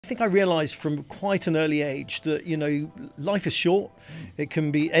think I realised from quite an early age that, you know, life is short. It can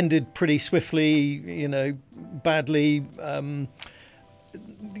be ended pretty swiftly, you know, badly.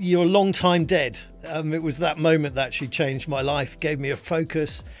 You're a long time dead. It was that moment that actually changed my life, gave me a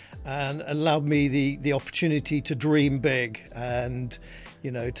focus and allowed me the opportunity to dream big and,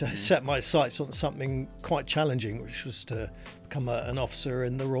 you know, to set my sights on something quite challenging, which was to become an officer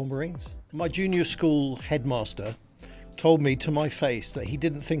in the Royal Marines. My junior school headmaster told me to my face that he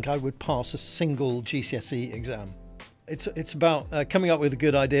didn't think I would pass a single GCSE exam. It's about coming up with a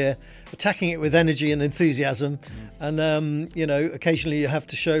good idea, attacking it with energy and enthusiasm, and you know, occasionally you have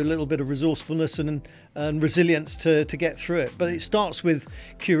to show a little bit of resourcefulness and resilience to get through it. But it starts with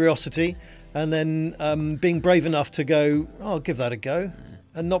curiosity, and then being brave enough to go, oh, I'll give that a go,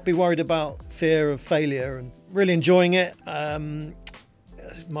 and not be worried about fear of failure, and really enjoying it.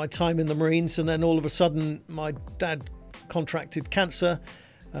 My time in the Marines, and then all of a sudden my dad contracted cancer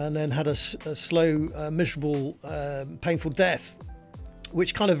and then had a slow, miserable, painful death,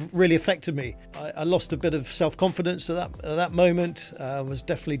 which kind of really affected me. I lost a bit of self-confidence at that moment. I was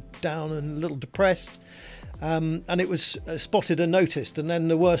definitely down and a little depressed, and it was spotted and noticed. And then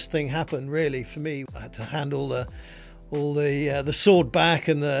the worst thing happened, really, for me. I had to handle the sword back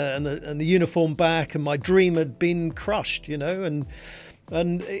and the uniform back, and my dream had been crushed, you know, and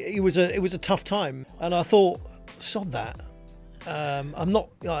it was a tough time. And I thought, sod that. I'm not,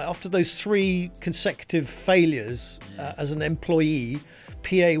 after those 3 consecutive failures as an employee,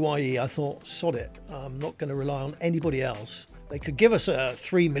 PAYE, I thought, sod it. I'm not going to rely on anybody else. They could give us a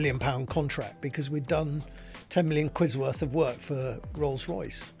 £3 million contract because we'd done 10 million quid's worth of work for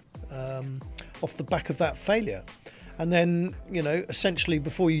Rolls-Royce off the back of that failure. And then, you know, essentially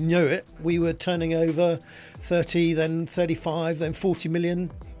before you knew it, we were turning over 30, then 35, then 40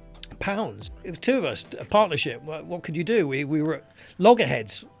 million pounds. It was 2 of us, a partnership. What could you do? We were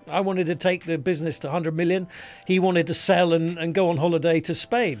loggerheads. I wanted to take the business to 100 million. He wanted to sell and go on holiday to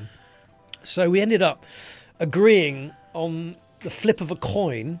Spain. So we ended up agreeing on the flip of a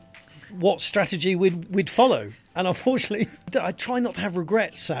coin what strategy we'd follow. And unfortunately, I try not to have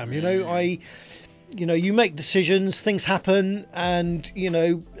regrets, Sam. You know, you know, you make decisions, things happen, and, you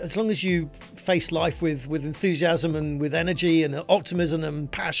know, as long as you face life with enthusiasm and with energy and optimism and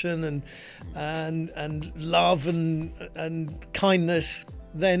passion and love and kindness,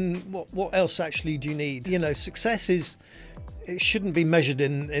 then what else actually do you need? You know, success it shouldn't be measured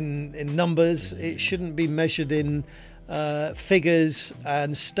in numbers. It shouldn't be measured in figures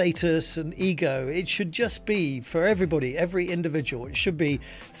and status and ego. It should just be for everybody, every individual. It should be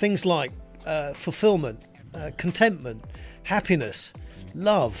things like fulfillment, contentment, happiness,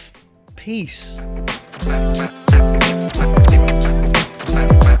 love, peace.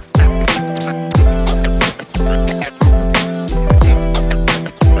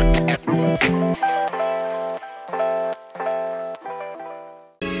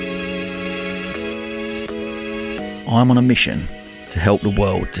 I'm on a mission to help the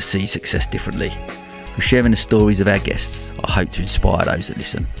world to see success differently. Through sharing the stories of our guests, I hope to inspire those that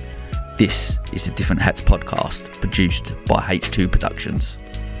listen. This is the Different Hats podcast, produced by H2 Productions.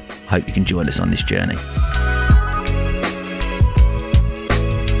 I hope you can join us on this journey.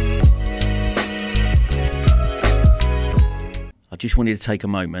 I just wanted to take a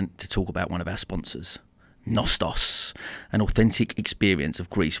moment to talk about one of our sponsors, Nostos, an authentic experience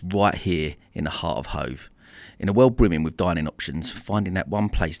of Greece right here in the heart of Hove. In a world brimming with dining options, finding that one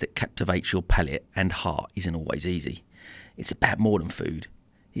place that captivates your palate and heart isn't always easy. It's about more than food.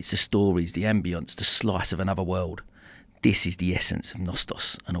 It's the stories, the ambience, the slice of another world. This is the essence of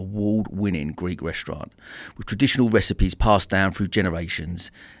Nostos, an award-winning Greek restaurant. With traditional recipes passed down through generations,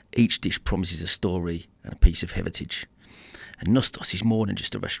 each dish promises a story and a piece of heritage. And Nostos is more than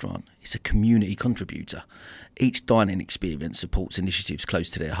just a restaurant, it's a community contributor. Each dining experience supports initiatives close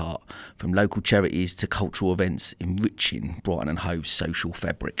to their heart, from local charities to cultural events, enriching Brighton and Hove's social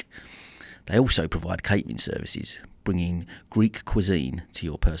fabric. They also provide catering services, bringing Greek cuisine to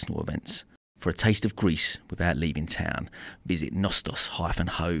your personal events. For a taste of Greece without leaving town, visit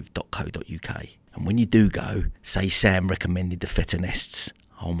nostos-hove.co.uk. And when you do go, say Sam recommended the feta nests.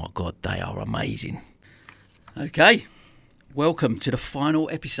 Oh my God, they are amazing. Okay, welcome to the final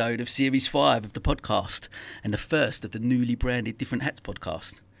episode of Series 5 of the podcast, and the first of the newly branded Different Hats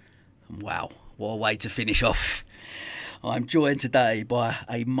podcast. And wow, what a way to finish off. I'm joined today by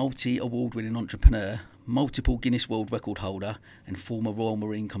a multi-award-winning entrepreneur, multiple Guinness World Record holder and former Royal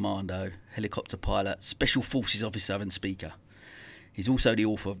Marine Commando, helicopter pilot, Special Forces officer and speaker. He's also the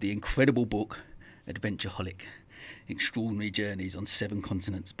author of the incredible book, Adventureholic, Extraordinary Journeys on 7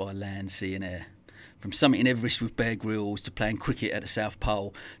 Continents by Land, Sea and Air. From summiting Everest with Bear Grylls to playing cricket at the South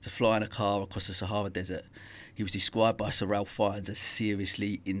Pole to flying a car across the Sahara Desert, he was described by Sir Ralph Fiennes as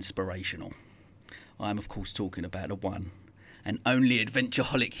seriously inspirational. I am, of course, talking about the one and only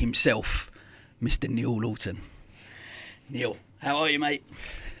adventureholic himself, Mr. Neil Laughton. Neil, how are you, mate?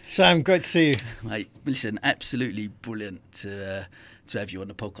 Sam, great to see you. Mate, listen, absolutely brilliant to have you on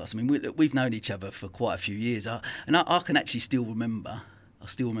the podcast. I mean, we've known each other for quite a few years, and I can actually still remember. I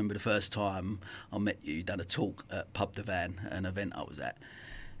still remember the first time I met you. You done a talk at Pub de Van, an event I was at,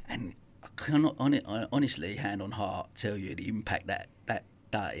 and I cannot honestly, hand on heart, tell you the impact that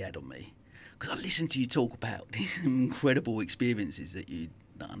day had on me. Because I listened to you talk about these incredible experiences that you'd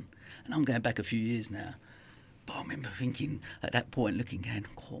done, and I'm going back a few years now. But I remember thinking at that point, looking, going,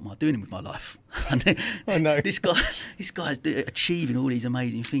 what am I doing with my life? And I know. This guy's achieving all these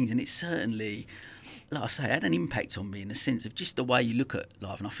amazing things, and it's certainly, like I say, had an impact on me in the sense of just the way you look at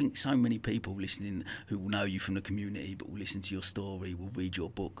life. And I think so many people listening who will know you from the community, but will listen to your story, will read your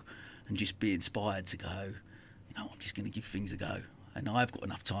book, and just be inspired to go, you know, I'm just going to give things a go. And I've got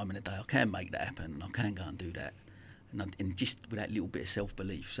enough time in a day, I can make that happen, and I can go and do that. And just with that little bit of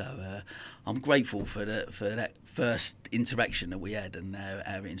self-belief. So I'm grateful for that first interaction that we had and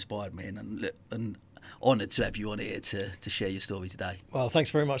how it inspired me, and honoured to have you on here to share your story today. Well,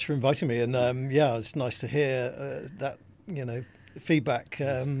 thanks very much for inviting me, and yeah, it's nice to hear that, you know, feedback.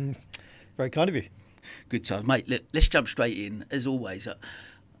 Very kind of you. Good time, mate. Look, let's jump straight in. As always,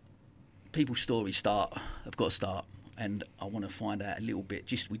 people's stories have got to start. And I want to find out a little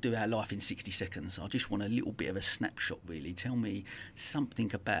bit, we do our life in 60 seconds. I just want a little bit of a snapshot, really. Tell me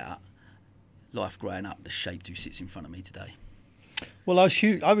something about life growing up that shaped who sits in front of me today. Well,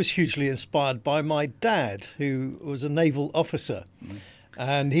 I was hugely inspired by my dad, who was a naval officer.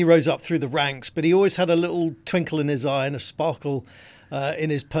 And he rose up through the ranks, but he always had a little twinkle in his eye and a sparkle in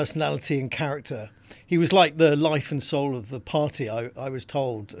his personality and character. He was like the life and soul of the party, I was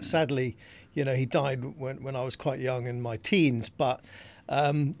told. Sadly, you know, he died when I was quite young, in my teens. But,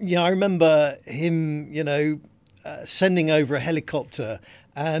 I remember him, sending over a helicopter,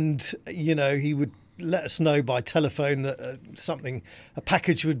 and, he would let us know by telephone that a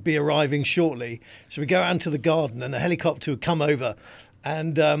package would be arriving shortly. So we go out into the garden, and a helicopter would come over,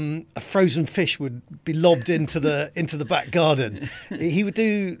 and a frozen fish would be lobbed into the back garden. He would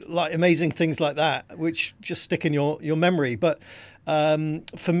do like amazing things like that, which just stick in your memory. But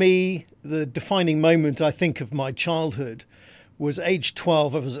for me, the defining moment, I think, of my childhood was age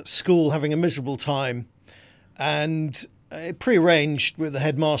 12. I was at school having a miserable time, and pre-arranged with the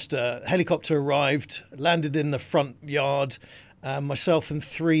headmaster. A helicopter arrived, landed in the front yard. Myself and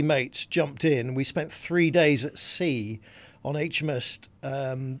 3 mates jumped in. We spent 3 days at sea on HMS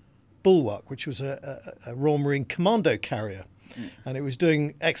Bulwark, which was a Royal Marine Commando carrier, and it was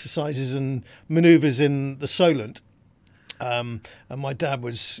doing exercises and manoeuvres in the Solent. And my dad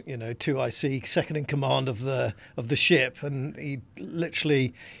was, 2IC, second in command of the ship, and he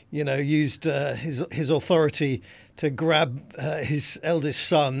literally, used his authority to grab his eldest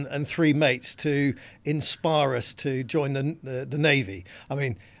son and 3 mates to inspire us to join the Navy. I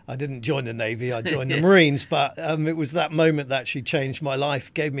mean, I didn't join the Navy, I joined the Marines, but it was that moment that actually changed my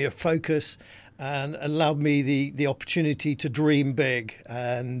life, gave me a focus, and allowed me the opportunity to dream big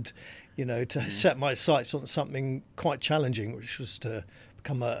and, to set my sights on something quite challenging, which was to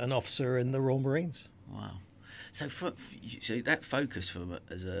become an officer in the Royal Marines. Wow. So that focus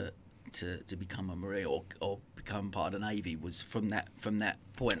to become a Marine or become part of the Navy was from that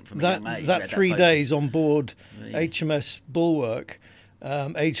point, from a young age? That 3 days on board HMS Bulwark,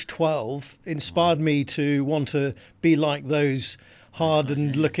 age 12, inspired me to want to be like those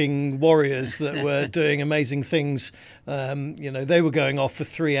hardened looking warriors that were doing amazing things. They were going off for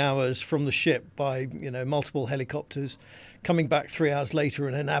 3 hours from the ship by, multiple helicopters, coming back 3 hours later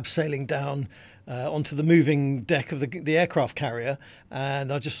and then abseiling down onto the moving deck of the aircraft carrier.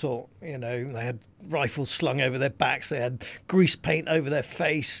 And I just thought, they had rifles slung over their backs, they had grease paint over their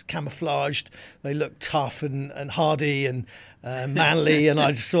face, camouflaged, they looked tough and hardy and manly, and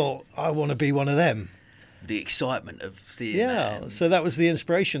I just thought, I want to be one of them. The excitement of seeing that. So that was the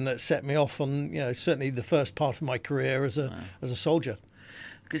inspiration that set me off on, certainly the first part of my career as a soldier.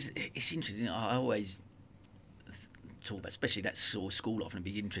 Because it's interesting, I always talk about, especially that sort of school life, and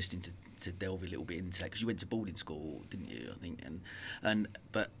it'd be interesting to delve a little bit into that, because you went to boarding school, didn't you, I think,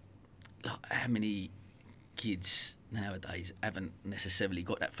 but like, how many kids nowadays haven't necessarily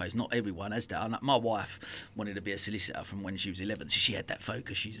got that phase? Not everyone has that. My wife wanted to be a solicitor from when she was 11, so she had that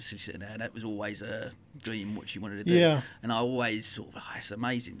focus. She's a solicitor now, and that was always a dream, what she wanted to do. And I always thought, it's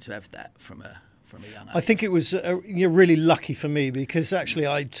amazing to have that from from a young age? I think it was you're really lucky for me, because actually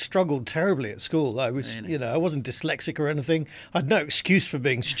I struggled terribly at school. I was, Really? you know, I wasn't dyslexic or anything. I had no excuse for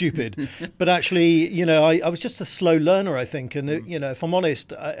being stupid, but actually, you know, I was just a slow learner, I think. And you know, if I'm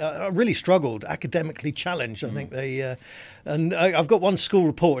honest, I really struggled, academically challenged. I think they, and I've got one school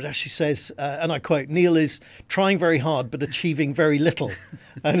report that actually says, and I quote, "Neil is trying very hard but achieving very little."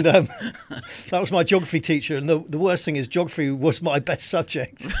 And that was my geography teacher. And the worst thing is, geography was my best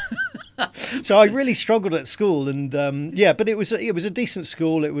subject. So I really struggled at school, and yeah, but it was a decent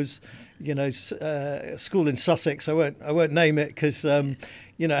school. It was, you know, a school in Sussex. I won't name it, because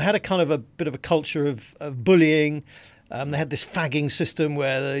you know, it had a kind of a bit of a culture of bullying. They had this fagging system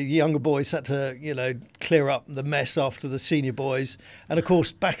where the younger boys had to, you know, clear up the mess after the senior boys. And of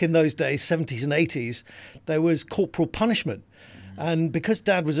course, back in those days, 70s and 80s, there was corporal punishment. And because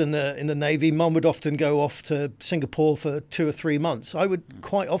Dad was in the Navy, Mum would often go off to Singapore for 2 or 3 months. I would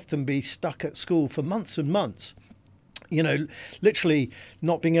quite often be stuck at school for months and months. You know, literally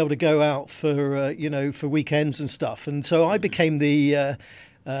not being able to go out for you know, for weekends and stuff. And so I became the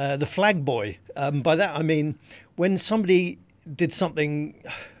flag boy. By that I mean, when somebody did something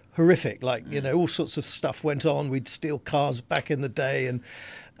horrific, like, you know, all sorts of stuff went on. We'd steal cars back in the day, and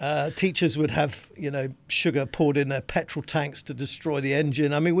teachers would have, you know, sugar poured in their petrol tanks to destroy the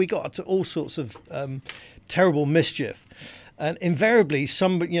engine. I mean, we got to all sorts of terrible mischief. And invariably,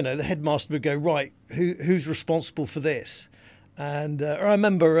 you know, the headmaster would go, right, who's responsible for this? And I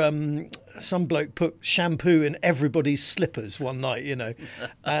remember some bloke put shampoo in everybody's slippers one night, you know,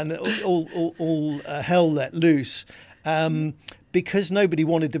 and all hell let loose. Because nobody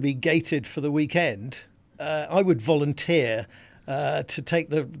wanted to be gated for the weekend, I would volunteer to take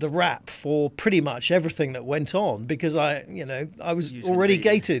the rap for pretty much everything that went on, because I was already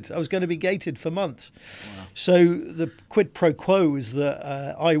gated. I was going to be gated for months. Wow. So the quid pro quo was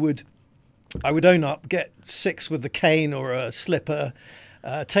that I would own up, get 6 with the cane or a slipper,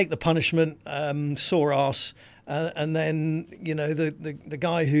 take the punishment, sore ass, and then, you know, the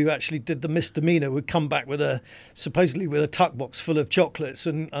guy who actually did the misdemeanor would come back with supposedly with a tuck box full of chocolates,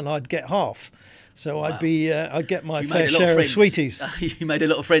 and I'd get half. So wow. I'd get my fair share of sweeties. You made a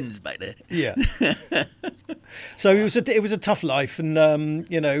lot of friends back there. Yeah. So it was a tough life, and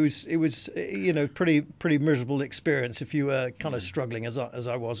you know, it was you know, pretty miserable experience if you were kind of struggling as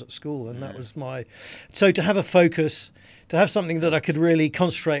I was at school, and that was so to have a focus, to have something that I could really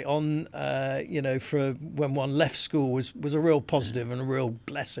concentrate on, you know, for when one left school was a real positive and a real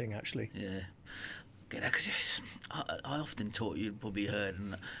blessing, actually. Yeah. Because I often talk, you've probably heard,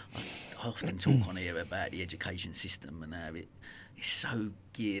 and I often talk on here about the education system and how it's so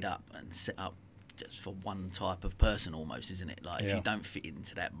geared up and set up just for one type of person almost, isn't it? Like, if you don't fit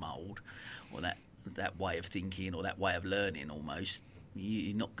into that mould or that way of thinking or that way of learning almost,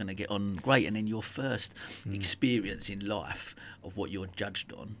 you're not going to get on great. And then your first experience in life of what you're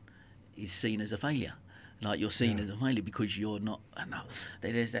judged on is seen as a failure. Like, you're seen as a failure because you're not. I know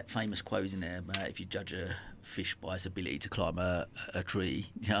there's that famous quote, isn't there, about if you judge a fish by its ability to climb a tree,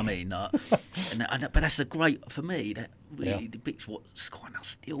 you know what I mean? But that's a great, for me, that really depicts what's going on. I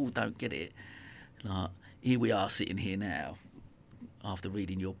still don't get it. Like, here we are sitting here now, after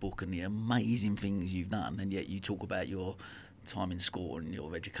reading your book and the amazing things you've done, and yet you talk about your time in school and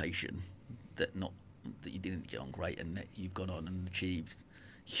your education, that you didn't get on great, and that you've gone on and achieved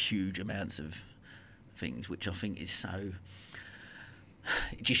huge amounts of things, which I think is so.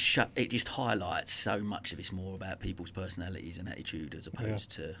 It just highlights so much of it's more about people's personalities and attitude as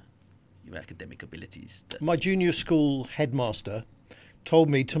opposed to your academic abilities. My junior school headmaster told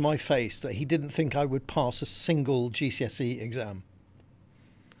me to my face that he didn't think I would pass a single GCSE exam.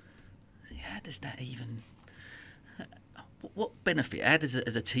 How does that even? What benefit? How does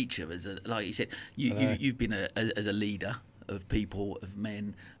as a teacher, like you said, you've been as a leader of people, of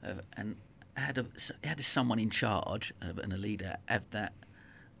men, and how does someone in charge and a leader have that?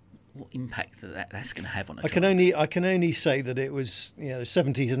 What impact that's going to have on a child? I can only say that it was, you know,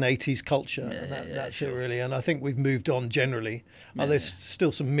 70s and 80s culture. That's it really, and I think we've moved on generally. There's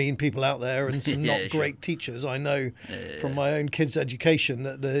still some mean people out there and some not great teachers. I know from my own kids' education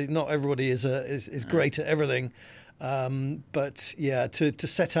that not everybody is great at everything. But yeah, to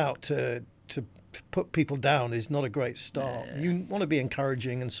set out to put people down is not a great start. You want to be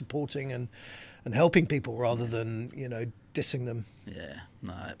encouraging and supporting and helping people rather than, you know, dissing them. Yeah,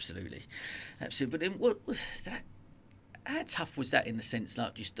 no, absolutely. But then, what was that? How tough was that in the sense,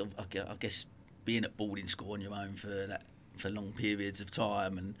 like, just I guess being at boarding school on your own for long periods of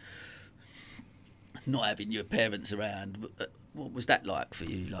time and not having your parents around? What was that like for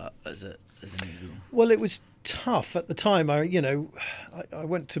you, like as an individual? Well, it was tough at the time. I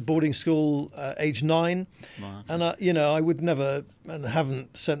went to boarding school age 9, Right. and I would never and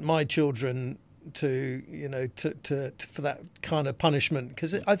haven't sent my children to for that kind of punishment,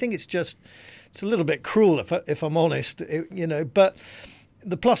 because I think it's a little bit cruel if I'm honest. But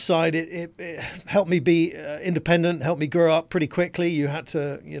the plus side, it helped me be independent, helped me grow up pretty quickly. You had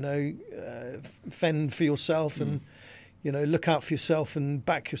to fend for yourself and look out for yourself and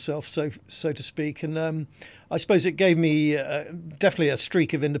back yourself, so to speak. And I suppose it gave me definitely a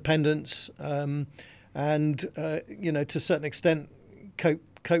streak of independence, and to a certain extent cope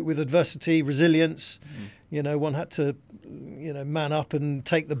with adversity, resilience. One had to man up and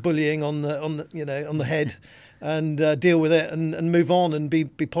take the bullying on the head and deal with it and move on and be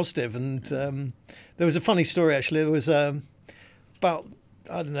positive. And there was a funny story, actually. There was about,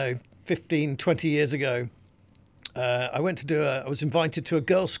 I don't know, 15, 20 years ago, I was invited to a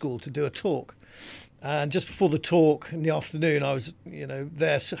girls' school to do a talk. And just before the talk in the afternoon, I was,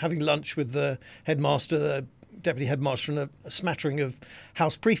 there having lunch with the headmaster, the deputy headmaster, and a smattering of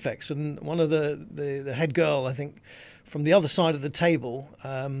house prefects. And one of the head girl, I think, from the other side of the table,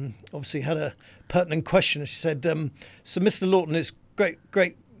 obviously had a pertinent question. She said, "So, Mr. Laughton, it's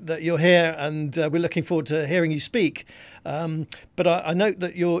great that you're here, and we're looking forward to hearing you speak. But I note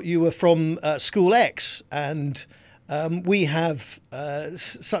that you were from School X, and we have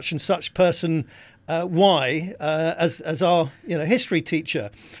such and such person Y as our history teacher.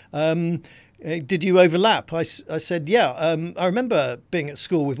 Did you overlap?" I said, "Yeah, I remember being at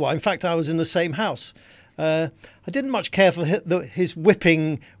school with Y. In fact, I was in the same house. I didn't much care for his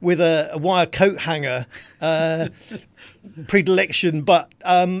whipping with a wire coat hanger predilection, but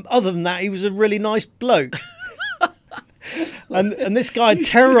other than that, he was a really nice bloke." And this guy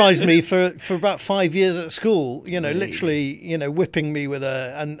terrorised me for about 5 years at school. Literally, whipping me with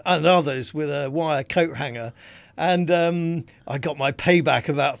and others with a wire coat hanger. And I got my payback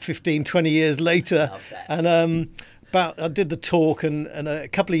about 15, 20 years later. Love that. And I did the talk, and a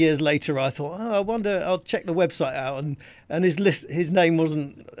couple of years later, I thought, I wonder, I'll check the website out, and his name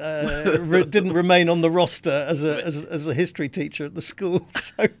wasn't didn't remain on the roster as a history teacher at the school,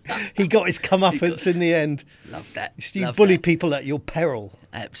 so he got his comeuppance in the end. Love that. You bully people at your peril.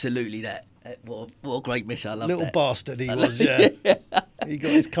 Absolutely that. What a great miss. I love Little that. bastard he was, yeah. He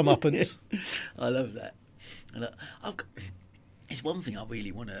got his comeuppance. I love that. It's one thing I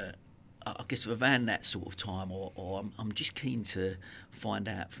really want to, I guess, around that sort of time, or I'm just keen to find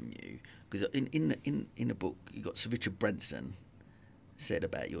out from you, because in the book you got Sir Richard Branson said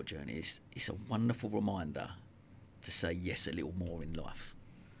about your journey. It's a wonderful reminder to say yes a little more in life.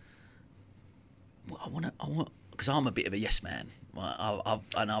 Well, I want because I'm a bit of a yes man.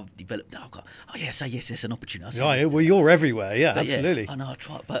 I've developed. I've got, say yes. There's an opportunity. Well, you're everywhere. Yeah, but absolutely. Yeah, I know. I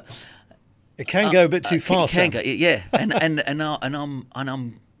try, but it can go a bit too far. It can go, yeah.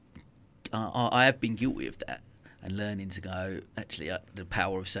 I have been guilty of that, and learning to go, actually, the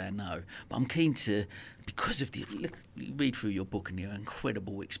power of saying no. But I'm keen to, because of you read through your book and your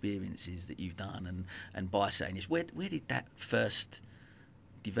incredible experiences that you've done, and by saying this, where did that first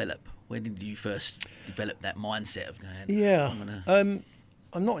develop? Where did you first develop that mindset of going? Yeah,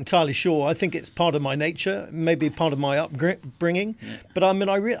 I'm not entirely sure. I think it's part of my nature, maybe part of my upbringing. Yeah. But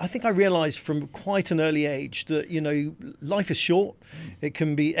I think I realised from quite an early age that life is short. It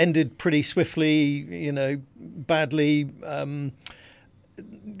can be ended pretty swiftly, badly.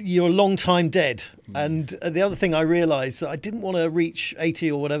 You're a long time dead. And the other thing I realised, that I didn't want to reach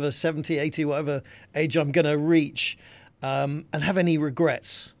 80 or whatever, 70, 80, whatever age I'm going to reach, and have any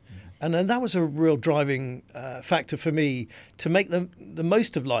regrets. And that was a real driving factor for me, to make the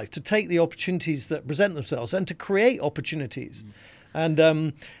most of life, to take the opportunities that present themselves and to create opportunities.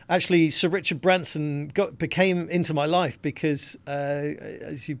 And actually, Sir Richard Branson became into my life because,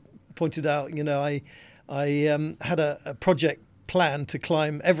 as you pointed out, I had a project plan to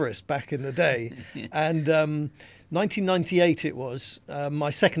climb Everest back in the day. And 1998 it was,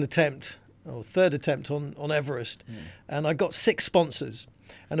 my second attempt, or third attempt on Everest. Yeah. And I got 6 sponsors.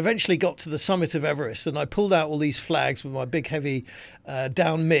 And eventually got to the summit of Everest, and I pulled out all these flags with my big, heavy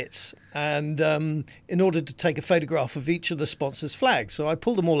down mitts, and in order to take a photograph of each of the sponsors' flags. So I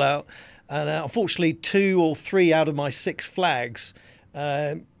pulled them all out, and unfortunately 2 or 3 out of my 6 flags,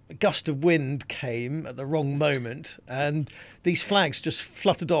 a gust of wind came at the wrong moment, and these flags just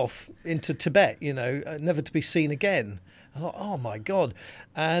fluttered off into Tibet, never to be seen again. I thought, oh my God.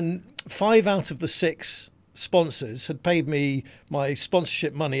 And 5 out of the 6 sponsors had paid me my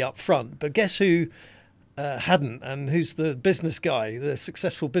sponsorship money up front, but guess who hadn't, and who's the business guy, the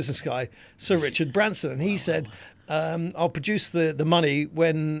successful business guy? Sir Richard Branson. And he said, I'll produce the money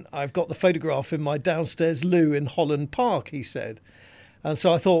when I've got the photograph in my downstairs loo in Holland Park, he said. And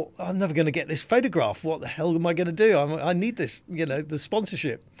so I thought, I'm never going to get this photograph. What the hell am I going to do? I need this, you know, the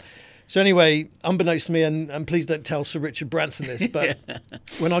sponsorship. So anyway, unbeknownst to me, and please don't tell Sir Richard Branson this, but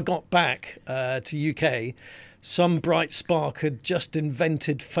when I got back to UK, some bright spark had just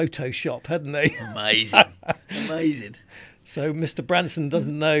invented Photoshop, hadn't they? Amazing. Amazing. So Mr. Branson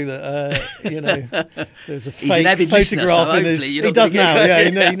doesn't know that, you know, there's a He's an fake avid listener, photograph so in his... hopefully you're He not does gonna now,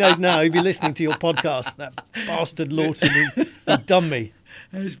 get- yeah, he knows now. He'll be listening to your podcast, that bastard Lawton who done me.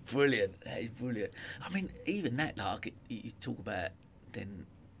 That's brilliant. That is brilliant. I mean, even that, like, you talk about then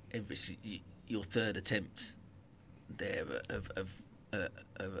your third attempt there of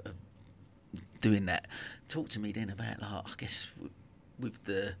doing that. Talk to me then about, like, I guess with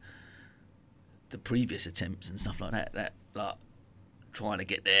the previous attempts and stuff like that like trying to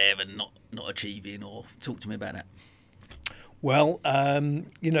get there and not achieving, or talk to me about that. Well,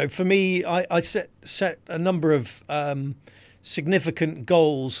 you know, for me, I set a number of significant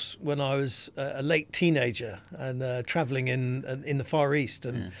goals when I was a late teenager and travelling in the Far East,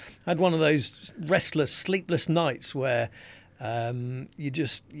 and I had one of those restless, sleepless nights where you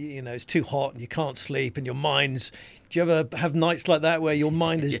just, you know, it's too hot and you can't sleep and your mind's... Do you ever have nights like that where your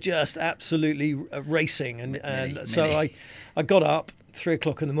mind is just absolutely racing? And so I got up 3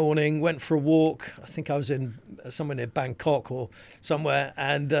 o'clock in the morning, went for a walk. I think I was in somewhere near Bangkok or somewhere,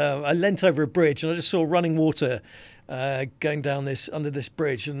 and I leant over a bridge and I just saw running water going down under this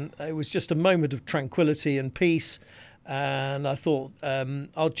bridge, and it was just a moment of tranquility and peace. And I thought,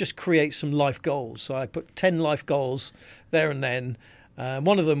 I'll just create some life goals. So I put 10 life goals there and then.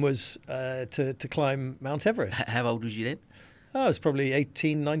 One of them was to climb Mount Everest. How old was you then? I was probably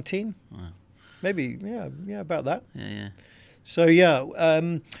 18, 19. Wow. Maybe, yeah, about that. Yeah. So, yeah.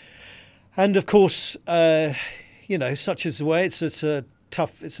 And of course, you know, such is the way. It's a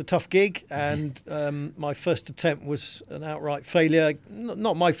tough gig. And my first attempt was an outright failure.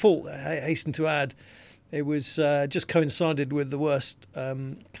 Not my fault, I hasten to add. It was just coincided with the worst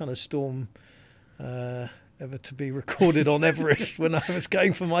kind of storm ever to be recorded on Everest when I was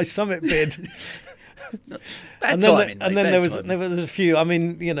going for my summit bid. Bad and timing. then there was a few. I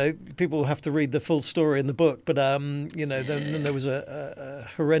mean, you know, people have to read the full story in the book, but you know, then there was a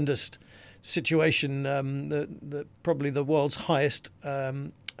horrendous situation that probably the world's highest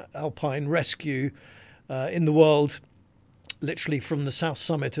alpine rescue in the world. Literally from the south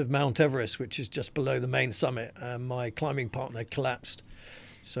summit of Mount Everest, which is just below the main summit, my climbing partner collapsed.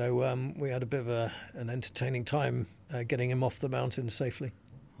 So we had a bit of an entertaining time getting him off the mountain safely.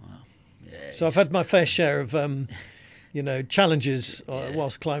 Wow. Yeah, so I've had my fair share of, you know, challenges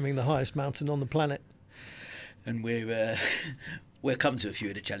whilst climbing the highest mountain on the planet. And we'll come to a few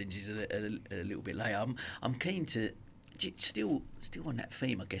of the challenges a little bit later. I'm keen to... Still on that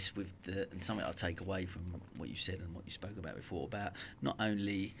theme, I guess, and something I take away from what you said and what you spoke about before, about not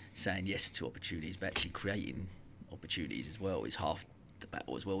only saying yes to opportunities, but actually creating opportunities as well is half the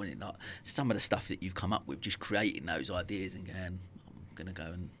battle as well, isn't it? Like some of the stuff that you've come up with, just creating those ideas and going, I'm going to go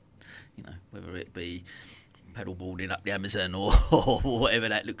and, you know, whether it be paddleboarding up the Amazon or whatever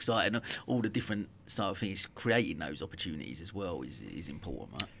that looks like, and all the different sort of things, creating those opportunities as well is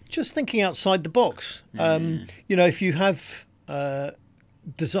important, right? Just thinking outside the box. You know, if you have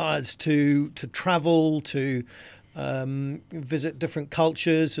desires to travel, to visit different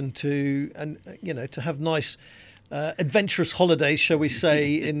cultures, and you know, to have nice adventurous holidays, shall we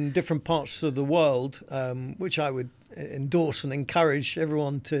say, in different parts of the world, which I would endorse and encourage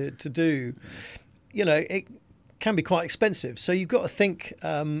everyone to do. You know, it can be quite expensive. So you've got to think,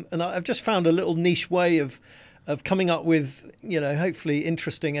 and I've just found a little niche way of coming up with, you know, hopefully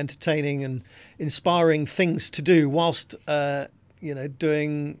interesting, entertaining and inspiring things to do whilst, you know,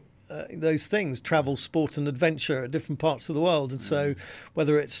 doing those things, travel, sport and adventure at different parts of the world. And so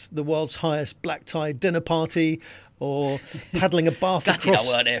whether it's the world's highest black tie dinner party or paddling a bath across...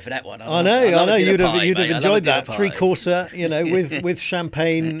 I weren't there for that one. I know. You'd have enjoyed that. 3-courser, you know, with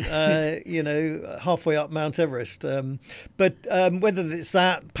champagne, you know, halfway up Mount Everest. But whether it's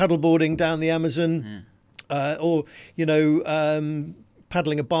that, paddleboarding down the Amazon, or, you know,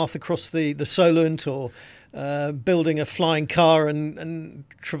 paddling a bath across the Solent, or building a flying car and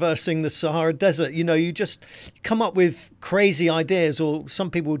traversing the Sahara Desert. You know, you just come up with crazy ideas, or some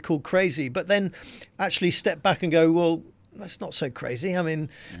people would call crazy, but then actually step back and go, well, that's not so crazy. I mean,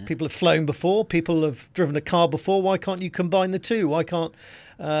 people have flown before, people have driven a car before. Why can't you combine the two? Why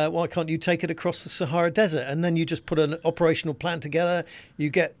can't you take it across the Sahara Desert? And then you just put an operational plan together. You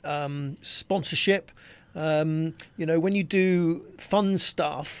get sponsorship. You know, when you do fun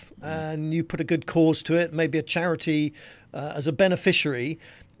stuff and you put a good cause to it, maybe a charity as a beneficiary,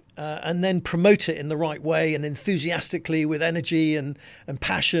 and then promote it in the right way and enthusiastically with energy and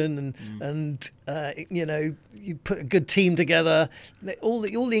passion and you know, you put a good team together, all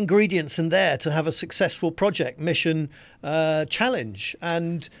the ingredients in there to have a successful project, mission, challenge,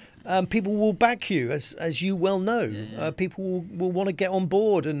 and people will back you, as you well know. People will want to get on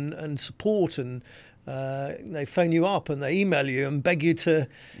board and support, and they phone you up and they email you and beg you to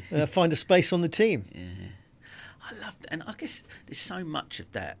find a space on the team. I love that, and I guess there's so much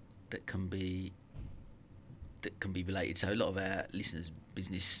of that can be related. So a lot of our listeners,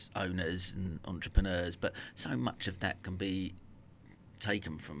 business owners and entrepreneurs, but so much of that can be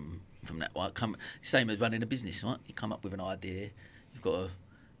taken from that. Right? Same as running a business, right? You come up with an idea, you've got to,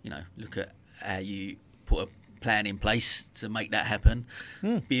 you know, look at how you put a plan in place to make that happen.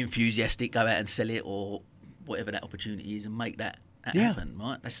 Be enthusiastic, go out and sell it, or whatever that opportunity is, and make that happen,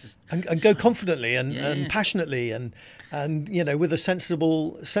 right? That's just, and go confidently and passionately and you know, with a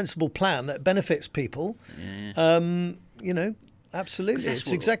sensible plan that benefits people. You know, absolutely,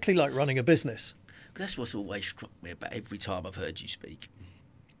 it's exactly like running a business. That's what's always struck me about every time I've heard you speak,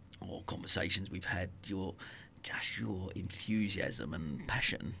 or conversations we've had. Your enthusiasm and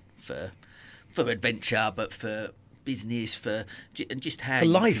passion for adventure, but for business, and just how for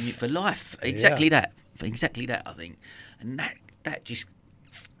life. Exactly that. I think, and that just,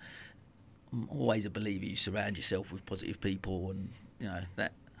 I'm always a believer. You surround yourself with positive people, and you know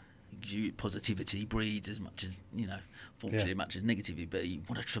that positivity breeds as much as, you know, fortunately, as much as negativity. But you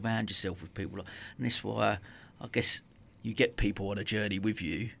want to surround yourself with people, and that's why I guess you get people on a journey with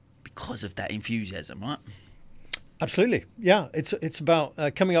you because of that enthusiasm, right? Absolutely, yeah. It's about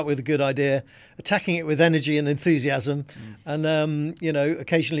coming up with a good idea, attacking it with energy and enthusiasm, and you know,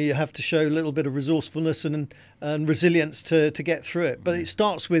 occasionally you have to show a little bit of resourcefulness and resilience to get through it. But it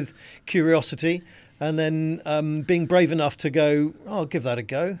starts with curiosity, and then being brave enough to go, oh, I'll give that a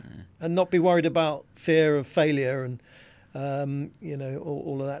go, and not be worried about fear of failure and you know,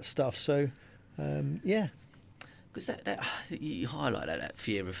 all of that stuff. So yeah, because that you highlight that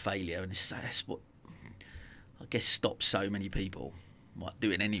fear of failure, and that's what I guess stops so many people like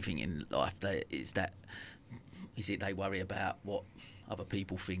doing anything in life. Is it they worry about what other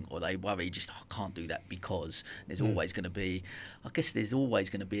people think, or they worry just, I can't do that, because there's always going to be, I guess there's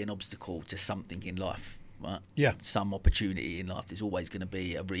always going to be an obstacle to something in life, right? Yeah. Some opportunity in life. There's always going to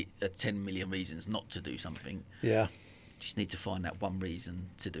be a 10 million reasons not to do something. Yeah. Just need to find that one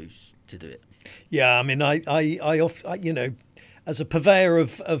reason to do it. Yeah, I mean, I you know, as a purveyor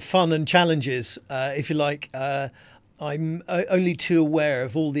of fun and challenges, if you like, I'm only too aware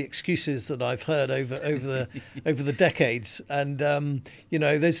of all the excuses that I've heard over the decades, and you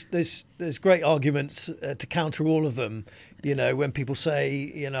know, there's great arguments to counter all of them. You know, when people say,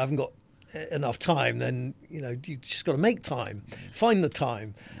 you know, I haven't got enough time, then you know, you just got to make time, find the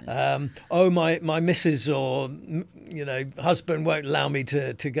time. Oh, my missus or, you know, husband won't allow me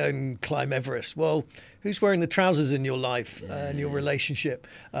to go and climb Everest. Well, who's wearing the trousers in your life and your relationship?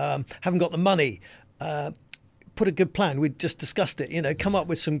 Haven't got the money. Put a good plan. We just discussed it. You know, come up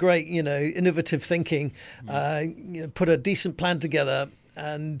with some great, you know, innovative thinking. You know, put a decent plan together,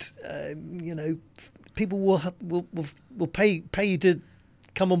 and you know, people will pay you to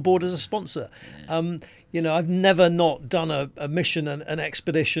come on board as a sponsor. You know, I've never not done a mission, an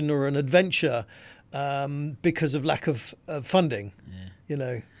expedition, or an adventure because of lack of funding. You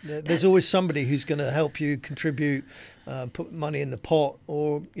know, there's always somebody who's going to help you contribute, put money in the pot,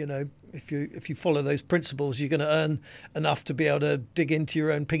 or you know, if you follow those principles, you're going to earn enough to be able to dig into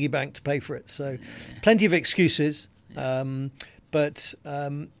your own piggy bank to pay for it. So, plenty of excuses, but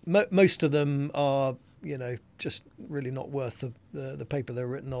most of them are, you know, just really not worth the paper they're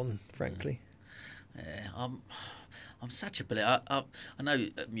written on, frankly. I'm such a believer. I know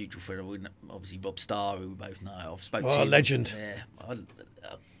a mutual friend, obviously Rob Starr, who we both know. I've spoken to him. Legend. Yeah,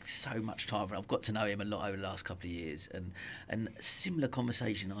 so much time for him. I've got to know him a lot over the last couple of years, and a similar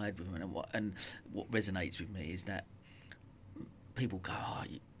conversation I had with him, and what resonates with me is that people go, oh,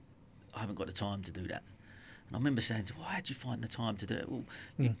 I haven't got the time to do that. And I remember saying to him, why did you find the time to do it? Well,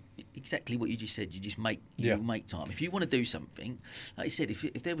 exactly what you just said. You just make time. If you want to do something, like you said,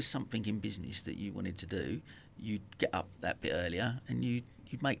 if there was something in business that you wanted to do, you'd get up that bit earlier and you'd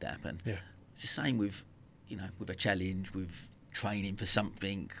make that happen. Yeah. It's the same with, you know, with a challenge, with training for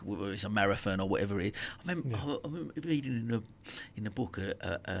something, whether it's a marathon or whatever it is. I remember reading in the book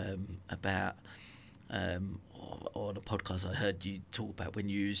about, or the podcast I heard you talk about when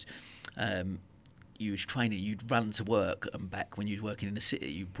you was, you was training, you'd run to work and back. When you was working in the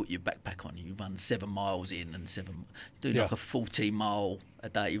city, you put your backpack on, you run 7 miles in and do like a 14-mile a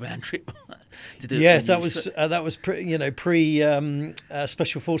day round trip to do. Yes, that was pre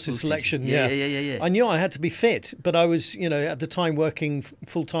special forces selection. Yeah. I knew I had to be fit, but I was, at the time working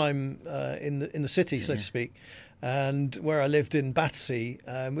full time in the city, so to speak, and where I lived in Battersea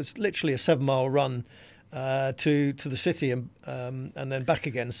was literally a 7-mile run to the city and then back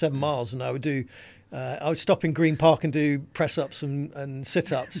again 7 miles, and I would stop in Green Park and do press-ups and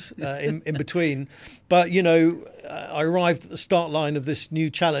sit-ups in between. But, I arrived at the start line of this new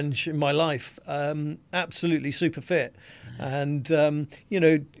challenge in my life, absolutely super fit. And,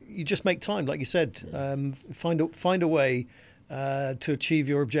 you just make time, like you said, find a way to achieve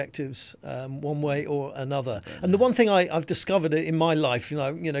your objectives one way or another. And the one thing I've discovered in my life,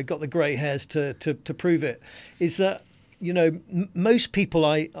 got the grey hairs to prove it, is that most people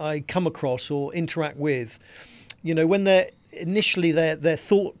I come across or interact with, when they're initially their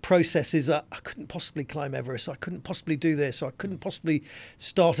thought process is I couldn't possibly climb Everest, I couldn't possibly do this, I couldn't possibly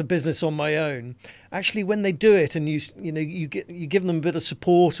start a business on my own. Actually, when they do it and you give them a bit of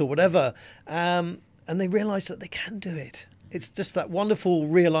support or whatever, and they realise that they can do it. It's just that wonderful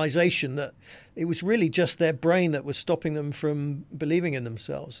realization that it was really just their brain that was stopping them from believing in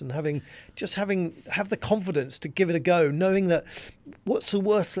themselves and have the confidence to give it a go, knowing that what's the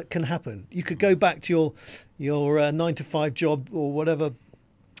worst that can happen? You could go back to your 9-to-5 job or whatever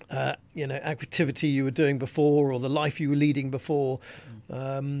activity you were doing before, or the life you were leading before,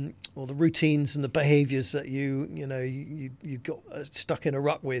 or the routines and the behaviours that you got stuck in a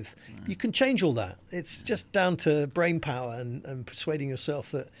rut with. You can change all that. It's just down to brain power and persuading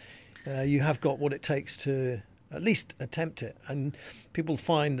yourself that you have got what it takes to at least attempt it. And people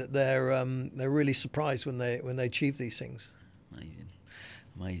find that they're really surprised when they achieve these things.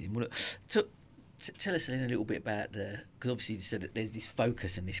 Amazing. Well, look, tell us a little bit about because obviously you said that there's this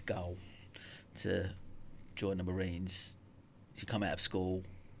focus and this goal to join the Marines. So you come out of school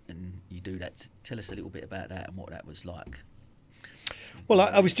and you do that. Tell us a little bit about that and what that was like. Well,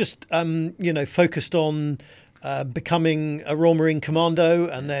 I was just, focused on becoming a Royal Marine Commando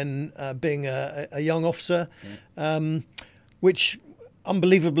and then being a young officer, which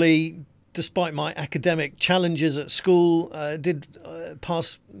unbelievably, despite my academic challenges at school, did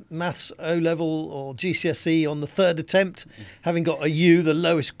pass maths O-level or GCSE on the 3rd attempt, having got a U, the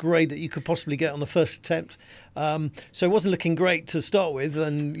lowest grade that you could possibly get on the 1st attempt. So it wasn't looking great to start with,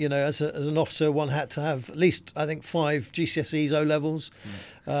 and as an officer, one had to have at least, I think, 5 GCSEs O-levels.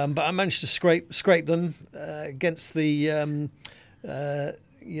 But I managed to scrape them against the the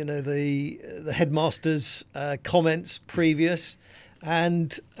headmaster's comments previous,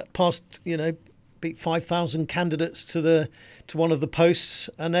 and passed, beat 5,000 candidates to one of the posts,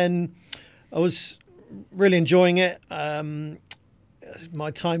 and then I was really enjoying it,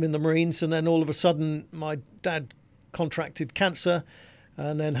 my time in the Marines, and then all of a sudden my dad contracted cancer,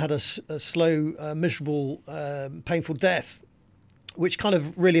 and then had a slow, miserable, painful death, which kind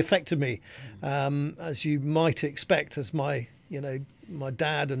of really affected me, as you might expect, as my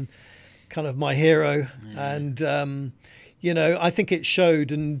dad and kind of my hero, and I think it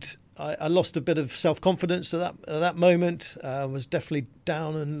showed, and I lost a bit of self-confidence at that moment. I was definitely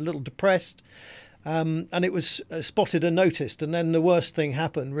down and a little depressed, and it was spotted and noticed. And then the worst thing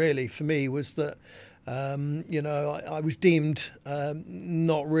happened, really, for me, was that I was deemed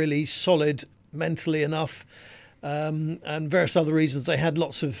not really solid mentally enough, and various other reasons. They had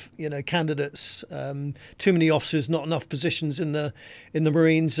lots of candidates, too many officers, not enough positions in the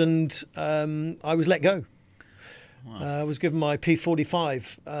Marines, and I was let go. Wow. I was given my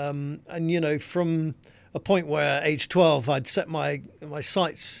P45, and from a point where at age 12 I'd set my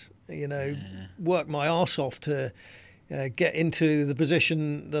sights, work my arse off to get into the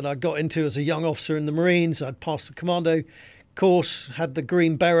position that I got into as a young officer in the Marines. I'd passed the commando course, had the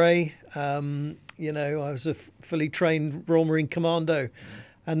green beret, I was a fully trained Royal Marine Commando,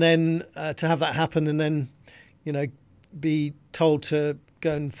 and then to have that happen and then be told to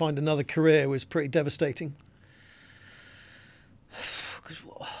go and find another career was pretty devastating.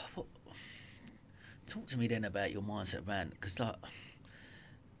 Talk to me then about your mindset, Van, because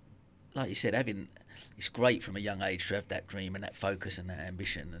like you said, it's great from a young age to have that dream and that focus and that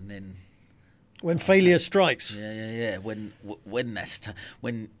ambition, and then when failure strikes,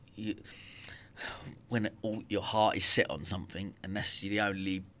 when all your heart is set on something and that's the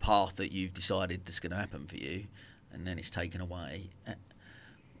only path that you've decided that's going to happen for you, and then it's taken away.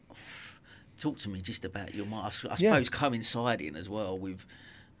 Talk to me just about your mind. I suppose coinciding as well with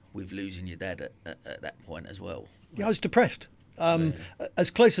losing your dad at that point as well. Yeah, I was depressed.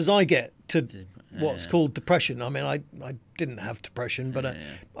 As close as I get to what's called depression. I mean, I didn't have depression, but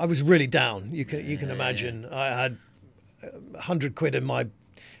I was really down. You can imagine. I had 100 quid in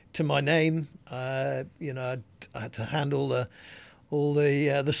to my name. You know, I had to handle all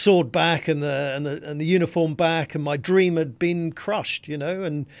the sword back and the uniform back, and my dream had been crushed. You know,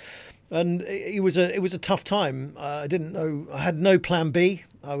 and it was a tough time. I didn't know. I had no plan B.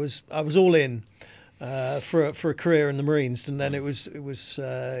 I was all in for a career in the Marines, and then it was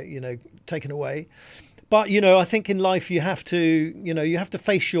you know, taken away. But you know, I think in life you have to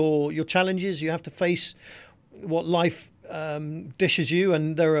face your challenges. You have to face what life dishes you,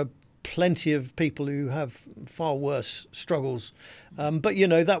 and there are plenty of people who have far worse struggles. But you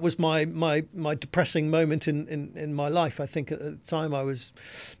know, that was my depressing moment in my life. I think at the time I was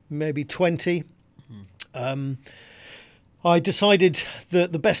maybe 20. I decided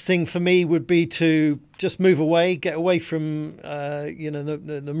that the best thing for me would be to just move away, get away from you know,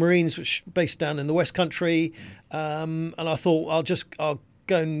 the Marines, which are based down in the West Country, and I thought I'll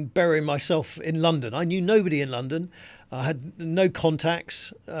go and bury myself in London. I knew nobody in London. I had no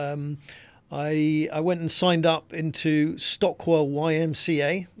contacts. I went and signed up into Stockwell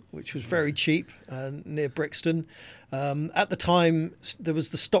YMCA, which was very cheap, near Brixton. At the time, there was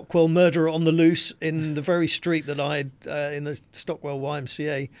the Stockwell murderer on the loose in the very street that I had in the Stockwell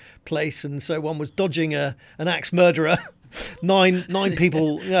YMCA place, and so one was dodging an axe murderer. nine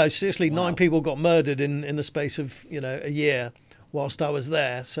people, no, seriously, wow. 9 people got murdered in the space of, you know, a year whilst I was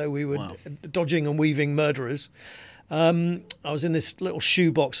there. So we were dodging and weaving murderers. I was in this little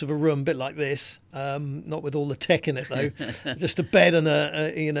shoebox of a room, a bit like this, not with all the tech in it though, just a bed and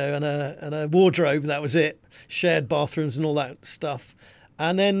a wardrobe. That was it. Shared bathrooms and all that stuff.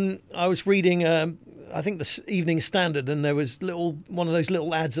 And then I was reading, I think the Evening Standard, and there was one of those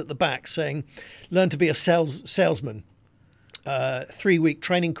little ads at the back saying, "Learn to be a salesman, 3-week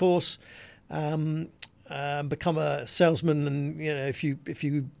training course." Become a salesman, and you know, if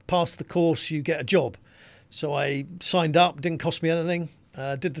you pass the course, you get a job. So I signed up, didn't cost me anything,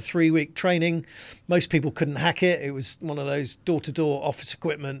 did the 3-week training. Most people couldn't hack it. It was one of those door-to-door office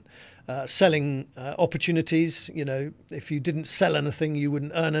equipment selling opportunities. You know, if you didn't sell anything, you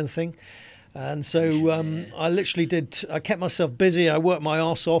wouldn't earn anything. And so I literally I kept myself busy. I worked my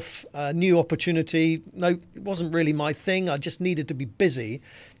arse off, new opportunity. No, it wasn't really my thing. I just needed to be busy,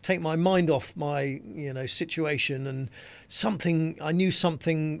 take my mind off my, you know, situation, and I knew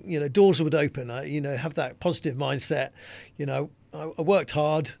something, you know, doors would open. You know, have that positive mindset. You know, I worked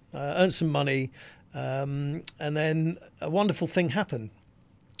hard, earned some money, and then a wonderful thing happened.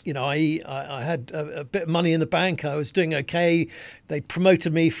 You know, I had a bit of money in the bank. I was doing okay. They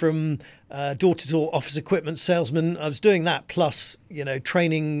promoted me from door-to-door office equipment salesman. I was doing that plus, you know,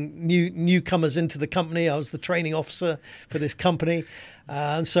 training newcomers into the company. I was the training officer for this company.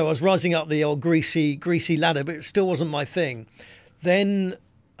 And so I was rising up the old greasy ladder, but it still wasn't my thing. Then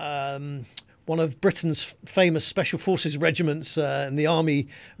one of Britain's famous special forces regiments in the army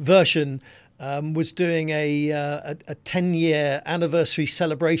version was doing a 10-year anniversary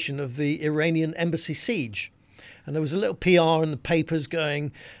celebration of the Iranian embassy siege. And there was a little PR in the papers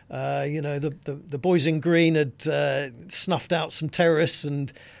going, you know, the boys in green had snuffed out some terrorists,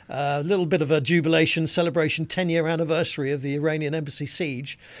 and a little bit of a jubilation celebration, 10-year anniversary of the Iranian embassy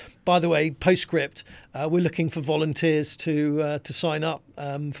siege. By the way, postscript, we're looking for volunteers to sign up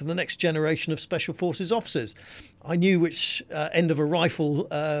for the next generation of Special Forces officers. I knew which end of a rifle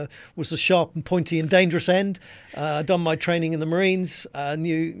was the sharp and pointy and dangerous end. I'd done my training in the Marines,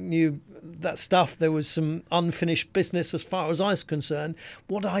 knew that stuff. There was some unfinished business as far as I was concerned.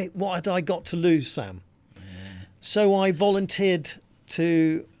 What had I got to lose, Sam? Yeah. So I volunteered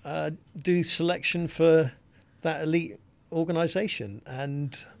to do selection for that elite organisation,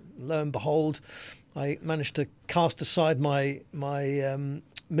 and lo and behold, I managed to cast aside my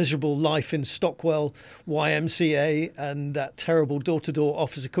miserable life in Stockwell YMCA and that terrible door-to-door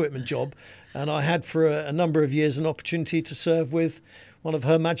office equipment job, and I had for a number of years an opportunity to serve with one of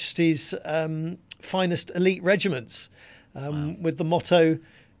Her Majesty's finest elite regiments, with the motto,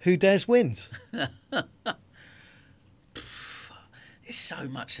 "Who dares wins." It's so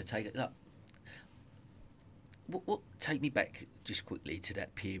much to take. Like, take me back just quickly to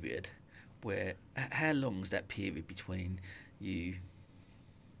that period where, how long's that period between your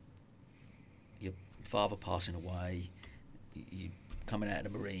father passing away, you coming out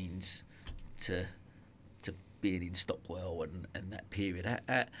of the Marines, to being in Stockwell, and that period?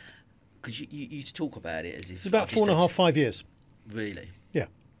 Because you talk about it as if it's about 4.5, 5 years. Really? Yeah.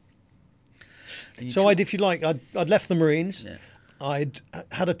 So if you like, I'd left the Marines. Yeah. I'd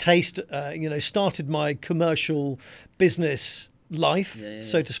had a taste, you know, started my commercial business life,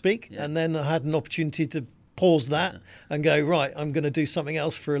 so to speak. And then I had an opportunity to pause that and go, right, I'm going to do something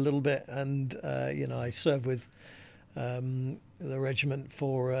else for a little bit. And, you know, I served with the regiment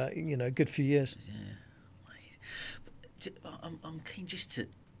for, you know, a good few years. I'm keen just to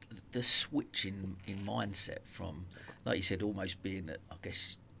the switch in mindset from, like you said, almost being, I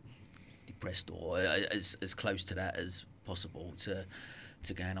guess, depressed or as close to that as possible to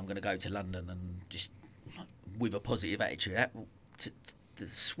going, I'm going to go to London and just with a positive attitude. The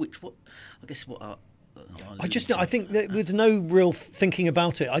switch, I think there was no real thinking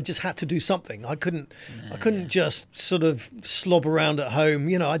about it. I just had to do something. I couldn't just sort of slob around at home.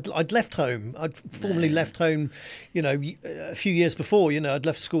 You know, I'd left home. I'd formally left home, you know, a few years before. You know, I'd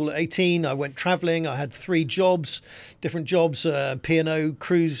left school at 18. I went travelling. I had 3 jobs, different jobs, P&O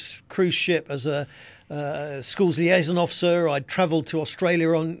cruise ship as a schools liaison officer. I travelled to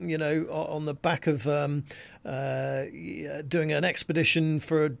Australia on the back of doing an expedition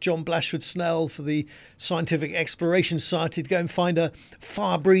for John Blashford Snell for the Scientific Exploration Society to go and find a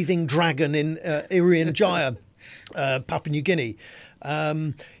fire-breathing dragon in Irian Jaya, Papua New Guinea.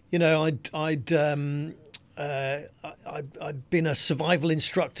 You know, I'd been a survival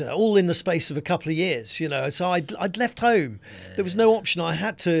instructor, all in the space of a couple of years. You know, so I'd left home. There was no option. I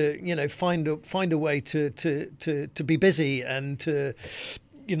had to, you know, find a way to be busy and to,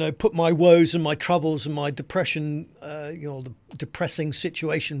 you know, put my woes and my troubles and my depression, you know, the depressing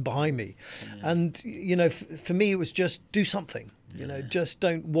situation behind me. And you know, for me, it was just do something. You know, just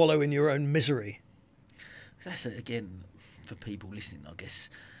don't wallow in your own misery. That's it again for people listening, I guess.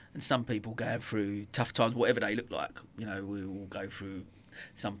 And some people go through tough times, whatever they look like. You know, we all go through.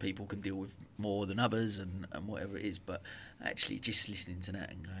 Some people can deal with more than others, and whatever it is. But actually, just listening to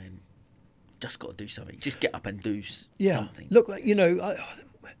that and going, just got to do something. Just get up and do something. Look, you know,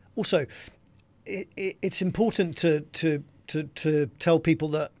 also, it's important to tell people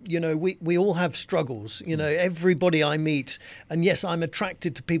that, you know, we all have struggles. You know, everybody I meet, and yes, I'm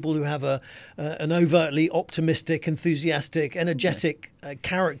attracted to people who have an overtly optimistic, enthusiastic, energetic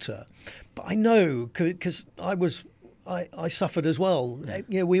character. But I know, because I suffered as well.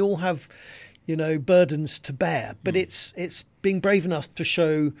 You know, we all have, you know, burdens to bear. But it's being brave enough to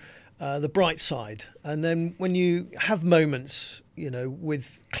show the bright side. And then when you have moments, you know,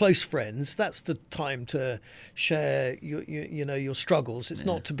 with close friends, that's the time to share your struggles. It's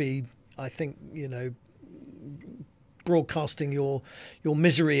not to be, I think, you know, broadcasting your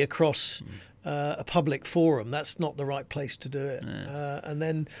misery across a public forum. That's not the right place to do it. And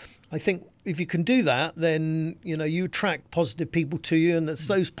then I think if you can do that, then, you know, you attract positive people to you, and it's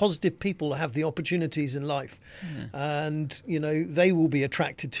those positive people have the opportunities in life, and, you know, they will be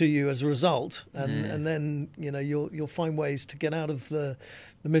attracted to you as a result, and then, you know, you'll find ways to get out of the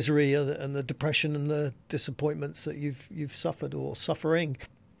misery and the depression and the disappointments that you've suffered or suffering.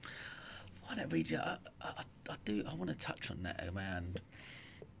 I don't read. I want to touch on that around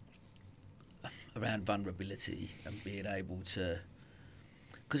vulnerability and being able to.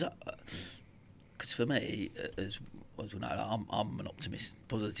 Because for me, as we know, I'm an optimist,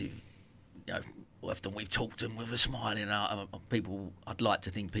 positive. You know, often we've talked and with a smile, and people. I'd like to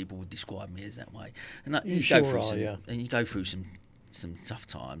think people would describe me as that way. And you go through and you go through some tough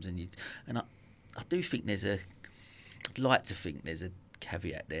times, and I do think I'd like to think there's a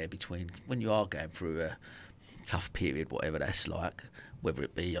caveat there between when you are going through a tough period, whatever that's like, whether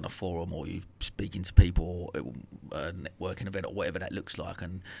it be on a forum or you speaking to people or a networking event or whatever that looks like,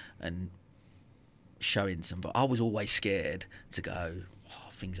 and showing some. But I was always scared to go,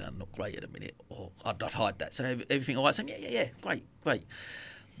 things are not great at the minute, or I'd hide that. So everything all right, saying yeah, great.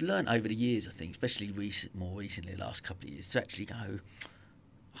 Learned over the years, I think, especially more recently, the last couple of years, to actually go,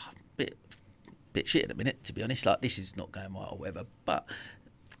 bit shit at the minute, to be honest. Like, this is not going right or whatever. But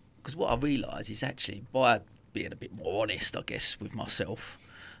because what I realise is actually by being a bit more honest, I guess, with myself,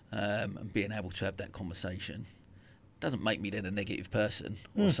 and being able to have that conversation, doesn't make me then a negative person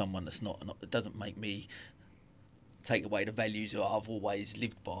or someone that's not. It doesn't make me take away the values that I've always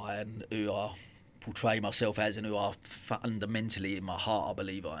lived by and who I portray myself as and who I fundamentally in my heart I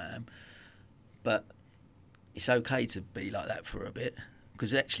believe I am. But it's okay to be like that for a bit,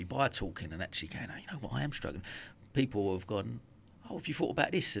 because actually by talking and actually going, oh, you know what, I am struggling, people have gone, oh, have you thought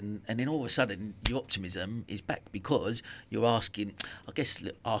about this? And then all of a sudden your optimism is back because you're asking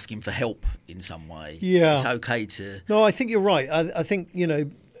for help in some way. Yeah. It's okay to... No, I think you're right. I think, you know,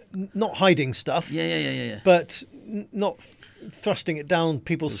 not hiding stuff. Yeah. But not thrusting it down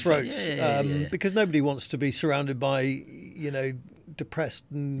people's throats. Because nobody wants to be surrounded by, you know, depressed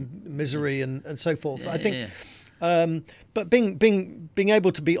and misery and so forth. I think But being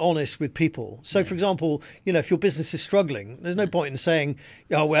able to be honest with people. So, for example, you know, if your business is struggling, there's no point in saying,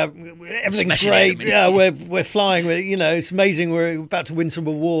 "Oh, well, everything's Smashing great. Yeah, we're flying. You know, it's amazing. We're about to win some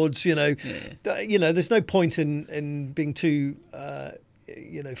awards." You know, you know, there's no point in being too,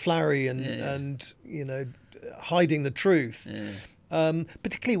 you know, flowery and you know, hiding the truth.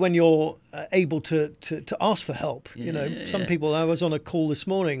 Particularly when you're able to ask for help. You know, some people. I was on a call this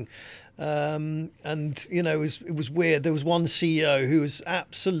morning. And you know, it was weird. There was one CEO who was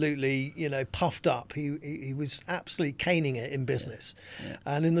absolutely, you know, puffed up. He was absolutely caning it in business,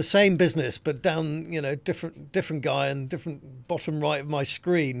 and in the same business, but down, you know, different guy and different bottom right of my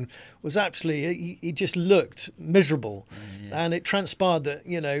screen was actually he just looked miserable, and it transpired that,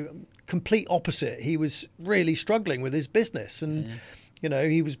 you know, complete opposite. He was really struggling with his business, and you know,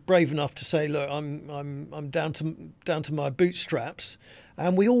 he was brave enough to say, "Look, I'm down to my bootstraps."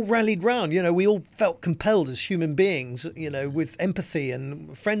 And we all rallied round, you know, we all felt compelled as human beings, you know, with empathy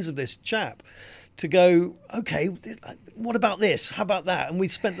and friends of this chap to go, okay, what about this? How about that? And we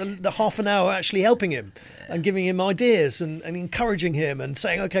spent the half an hour actually helping him and giving him ideas and encouraging him and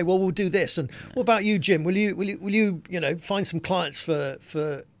saying, okay, well, we'll do this. And what about you, Jim? Will you know, find some clients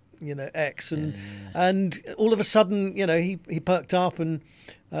for you know, X? And all of a sudden, you know, he perked up and,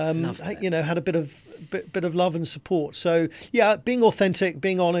 you know, had a bit of love and support. So yeah, being authentic,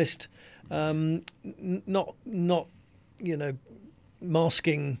 being honest, not you know,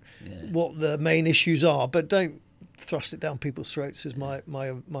 masking what the main issues are, but don't thrust it down people's throats is my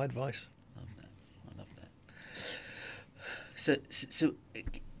advice. I love that. So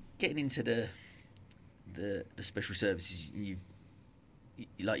getting into the special services, you've,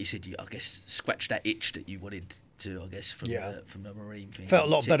 like you said, I guess scratched that itch that you wanted to, I guess, from the marine thing. Felt a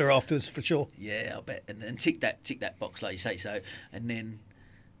lot better afterwards, for sure. Yeah, I bet. And tick that box, like you say. So,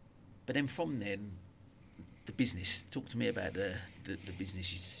 but then from then, the business. Talk to me about the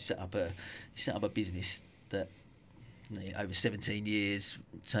business. You set up a business that, you know, over 17 years,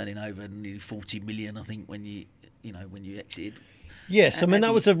 turning over nearly 40 million, I think, when you exited. Yes, I mean,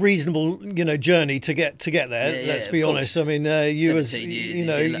 that was a reasonable, you know, journey to get there. Let's be honest. I mean, you as you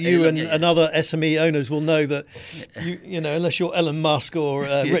know, you and other SME owners will know that you know, unless you're Elon Musk or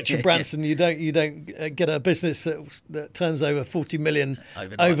Richard Branson, you don't get a business that turns over 40 million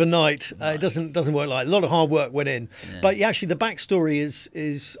overnight. It doesn't work like that. A lot of hard work went in. But actually, the backstory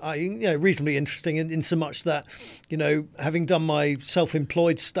is you know, reasonably interesting in so much that, you know, having done my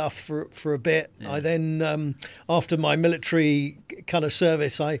self-employed stuff for a bit, I then after my military kind of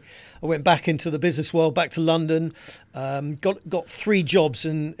service, I went back into the business world, back to London, got 3 jobs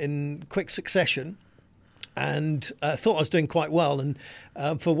in quick succession, and thought I was doing quite well. And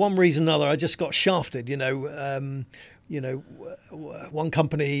for one reason or another, I just got shafted. You know, one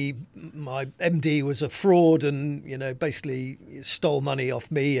company, my MD was a fraud, and you know, basically stole money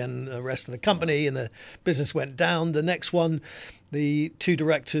off me and the rest of the company, and the business went down. The next one, the 2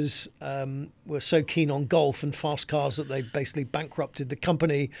 directors were so keen on golf and fast cars that they basically bankrupted the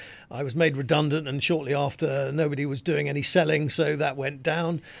company. I was made redundant, and shortly after, nobody was doing any selling, so that went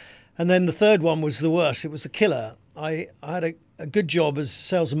down. And then the third one was the worst. It was the killer. I had a good job as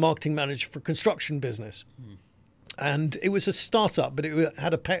sales and marketing manager for a construction business. And it was a startup, but it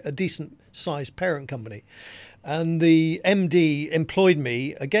had a decent sized parent company. And the MD employed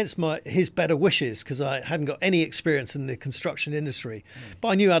me against his better wishes, because I hadn't got any experience in the construction industry. But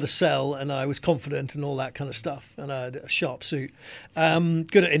I knew how to sell, and I was confident and all that kind of stuff. And I had a sharp suit,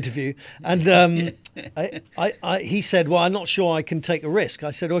 good at interview. And he said, well, I'm not sure I can take a risk.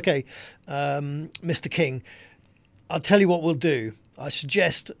 I said, okay, Mr. King, I'll tell you what we'll do. I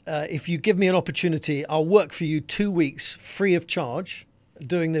suggest if you give me an opportunity, I'll work for you 2 weeks free of charge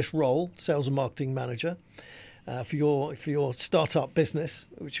doing this role, sales and marketing manager, for your startup business,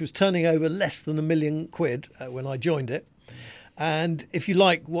 which was turning over less than £1 million when I joined it. And if you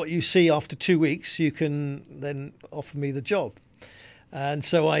like what you see after 2 weeks, you can then offer me the job. And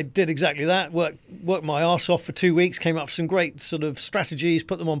so I did exactly that, worked my arse off for 2 weeks, came up with some great sort of strategies,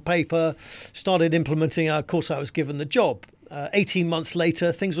 put them on paper, started implementing. Of course, I was given the job. 18 months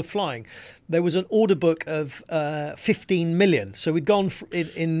later, things were flying. There was an order book of 15 million. So we'd gone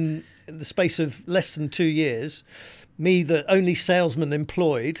in the space of less than 2 years, me, the only salesman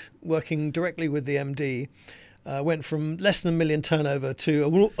employed, working directly with the MD, went from less than £1 million turnover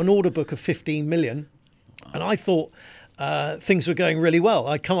to an order book of 15 million. And I thought things were going really well.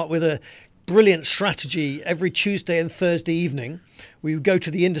 I come up with a brilliant strategy. Every Tuesday and Thursday evening, we would go to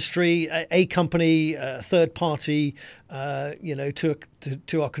the industry, a company, a third party, to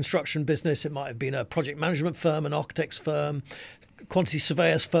our construction business. It might have been a project management firm, an architect's firm, quantity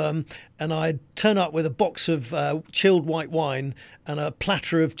surveyor's firm, and I'd turn up with a box of chilled white wine and a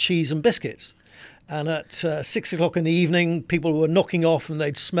platter of cheese and biscuits. And at 6 o'clock in the evening, people were knocking off and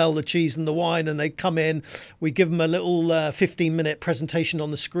they'd smell the cheese and the wine and they'd come in. We'd give them a little 15-minute presentation on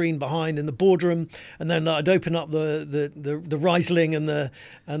the screen behind in the boardroom. And then I'd open up the Riesling and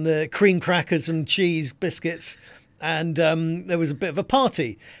the cream crackers and cheese biscuits. And there was a bit of a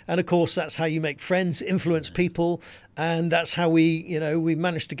party. And of course, that's how you make friends, influence people. And that's how we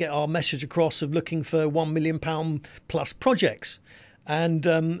managed to get our message across of looking for £1 million plus projects. And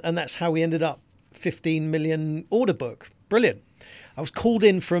that's how we ended up 15 million order book. Brilliant. I was called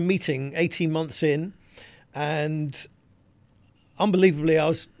in for a meeting 18 months in, and unbelievably, I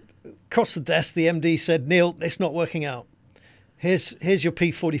was across the desk. The MD said, "Neil, it's not working out. Here's your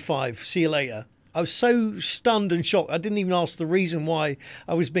P45. See you later." I was so stunned and shocked. I didn't even ask the reason why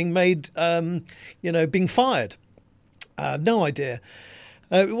I was being made, being fired. No idea.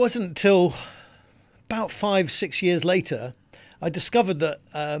 It wasn't until about 5-6 years later I discovered that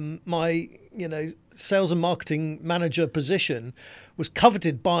my sales and marketing manager position was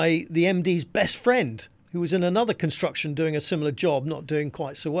coveted by the MD's best friend, who was in another construction doing a similar job, not doing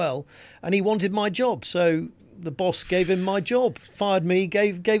quite so well, and he wanted my job. So the boss gave him my job, fired me,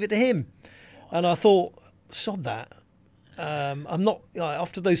 gave it to him. And I thought, sod that. I'm not,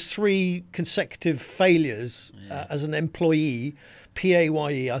 after those 3 consecutive failures as an employee,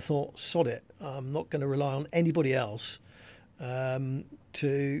 PAYE, I thought, sod it. I'm not going to rely on anybody else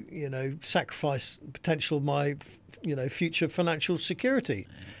to sacrifice potential of my future financial security,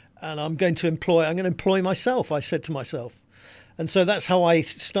 and I'm going to employ myself, I said to myself. And so that's how I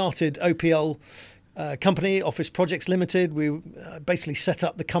started OPL company, Office Projects Limited. We basically set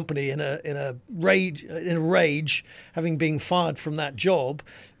up the company in a rage, having been fired from that job,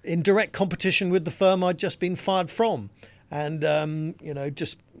 in direct competition with the firm I'd just been fired from. And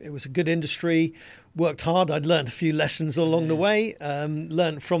it was a good industry. Worked hard. I'd learned a few lessons along the way.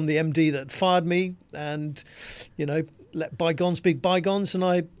 Learned from the MD that fired me, and let bygones be bygones. And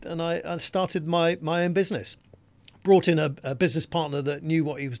I started my own business. Brought in a business partner that knew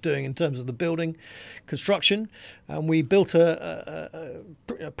what he was doing in terms of the building construction, and we built a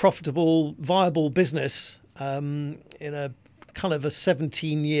profitable, viable business in a kind of a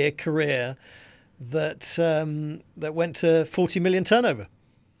 17-year career that went to 40 million turnover.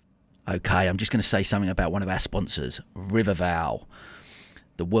 Okay, I'm just going to say something about one of our sponsors, Riverval.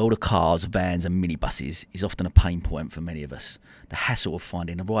 The world of cars, vans and minibuses is often a pain point for many of us. The hassle of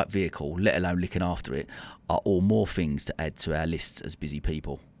finding the right vehicle, let alone looking after it, are all more things to add to our lists as busy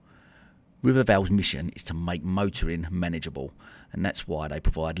people. Riverval's mission is to make motoring manageable, and that's why they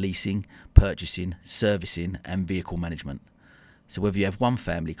provide leasing, purchasing, servicing and vehicle management. So whether you have one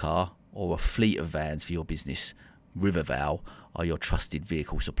family car or a fleet of vans for your business, Riverval are your trusted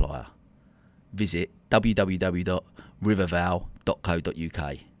vehicle supplier. Visit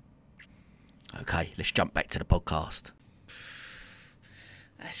www.riverval.co.uk. Okay, let's jump back to the podcast.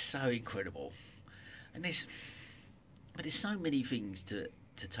 That's so incredible. And there's so many things to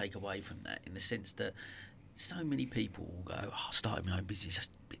take away from that, in the sense that so many people will go, starting my own business, that's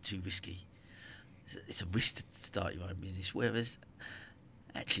a bit too risky. It's a risk to start your own business. Whereas,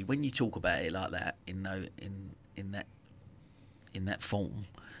 actually, when you talk about it like that, in that form,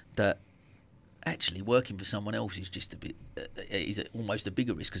 that actually working for someone else is just a bit almost a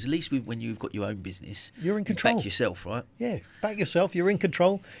bigger risk, because at least when you've got your own business, you're in control. You back yourself, right? Yeah, back yourself. You're in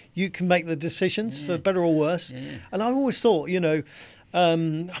control. You can make the decisions for better or worse. Yeah. And I've always thought,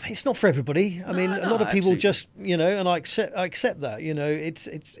 it's not for everybody. A lot of people absolutely. just, and I accept that.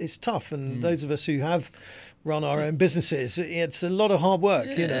 It's tough, and those of us who have run our own businesses, it's a lot of hard work.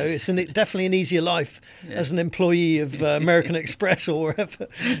 It's definitely an easier life as an employee of American Express or wherever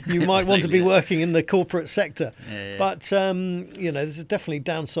you might want to be working in the corporate sector. But there's definitely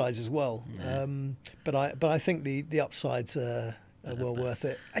downsides as well. But I think the upsides are well worth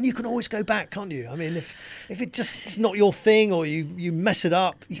it. And you can always go back, can't you? I mean, if it's not your thing, or you mess it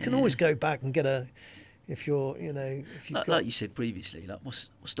up, you can always go back and get a. If you're, like you said previously, like what's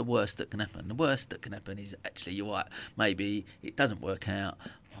the worst that can happen? The worst that can happen is, actually, you're right. Maybe it doesn't work out.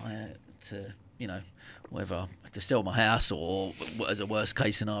 I had to, whether I have to sell my house, or as a worst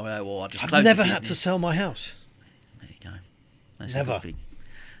case scenario, or I just close the business. I've never had to sell my house. There you go. That's Never. a good thing.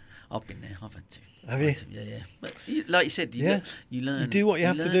 I've been there. I've had to. Have you? Yeah. But like you said, you learn. You do what you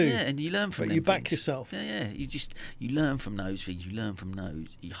have to do. Yeah, and you learn from. But you back yourself. Yeah. You learn from those things. You learn from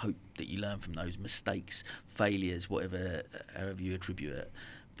those. You hope that you learn from those mistakes, failures, whatever, however you attribute it.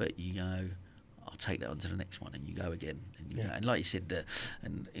 But you go, I'll take that on to the next one, and you go again. And you go. And like you said,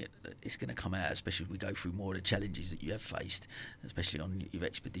 it's going to come out, especially if we go through more of the challenges that you have faced, especially on your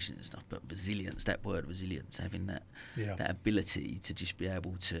expeditions and stuff. But resilience, that word resilience, having that ability to just be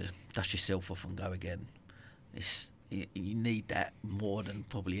able to dust yourself off and go again, you need that more than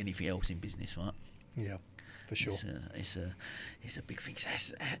probably anything else in business, right? Yeah, for sure. It's a big thing.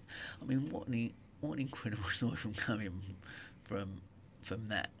 So I mean, what an incredible story from coming from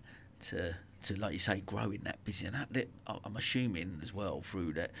that to like you say, growing that business. And that, I'm assuming as well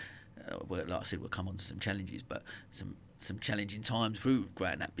through that, like I said, we'll come on to some challenges, but some challenging times through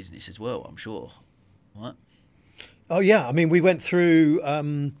growing that business as well, I'm sure, right? Oh yeah, I mean, we went through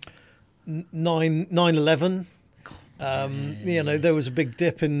 9/11. You know, there was a big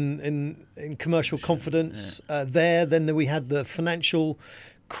dip in commercial confidence there. Then we had the financial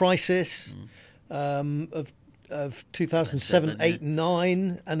crisis of 2007, 8,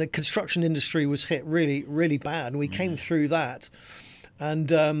 9, and the construction industry was hit really, really bad. And we came through that,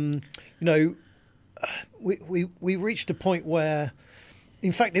 and you know, we reached a point where,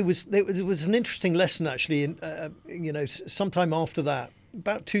 in fact, it was an interesting lesson actually. You know, sometime after that,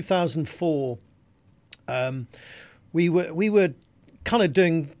 about 2004, we were kind of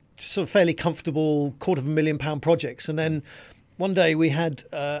doing sort of fairly comfortable £250,000 projects, and then one day we had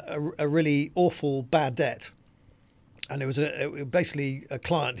a really awful bad debt. And it was basically a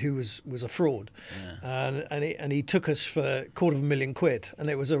client who was a fraud, and he took us for £250,000, and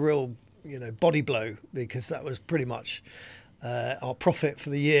it was a real body blow, because that was pretty much our profit for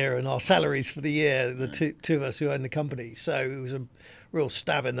the year and our salaries for the year, the two of us who owned the company. So it was a real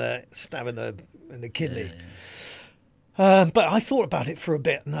stab in the kidney. But I thought about it for a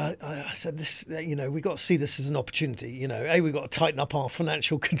bit, and I said, "This, we've got to see this as an opportunity. We've got to tighten up our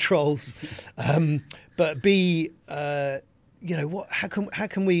financial controls, but B, how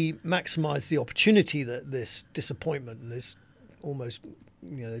can we maximise the opportunity that this disappointment and this almost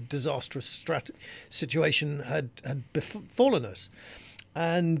disastrous situation had befallen us?"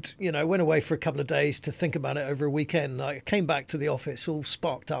 And I went away for a couple of days to think about it over a weekend. And I came back to the office all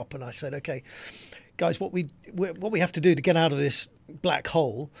sparked up, and I said, "Okay, guys, what we have to do to get out of this black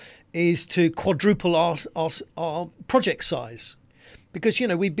hole is to quadruple our project size, because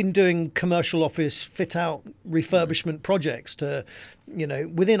we've been doing commercial office fit out refurbishment projects to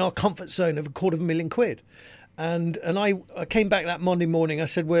within our comfort zone of £250,000. And I came back that Monday morning. I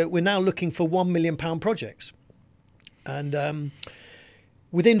said we're now looking for £1 million projects, and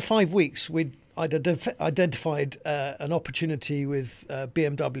within 5 weeks I'd identified an opportunity with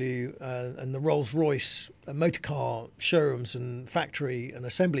BMW and the Rolls-Royce motor car showrooms and factory and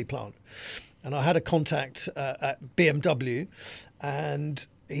assembly plant. And I had a contact at BMW, and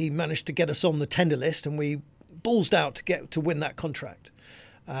he managed to get us on the tender list, and we ballsed out to win that contract.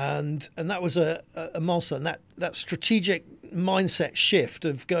 And that was a milestone. That strategic mindset shift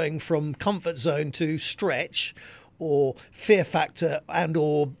of going from comfort zone to stretch, or fear factor, and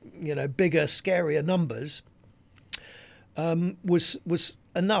or bigger, scarier numbers, was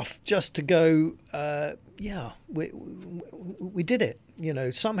enough just to go. We did it.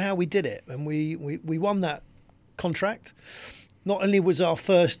 Somehow we did it, and we won that contract. Not only was our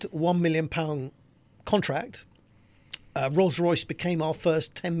first £1 million contract, Rolls-Royce became our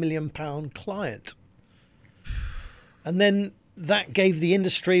first £10 million client, and then that gave the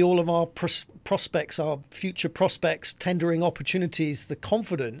industry, all of our prospects, our future prospects, tendering opportunities, the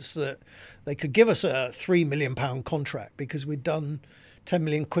confidence that they could give us a £3 million contract, because we'd done £10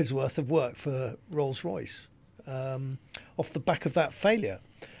 million worth of work for Rolls-Royce off the back of that failure.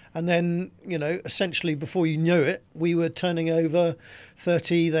 And then, essentially before you knew it, we were turning over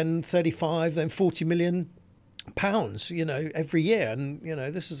 30, then 35, then 40 million pounds, every year. And,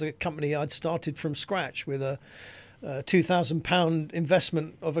 this is a company I'd started from scratch with a £2,000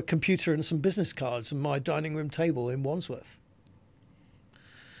 investment of a computer and some business cards and my dining room table in Wandsworth.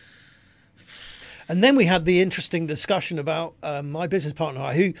 And then we had the interesting discussion about my business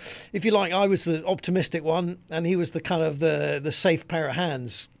partner, who, if you like, I was the optimistic one, and he was the kind of the safe pair of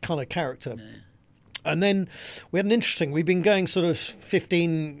hands kind of character. Yeah. And then we had we've been going sort of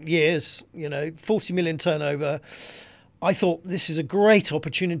 15 years, 40 million turnover. I thought this is a great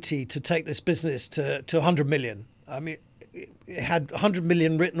opportunity to take this business to 100 million. I mean, it had 100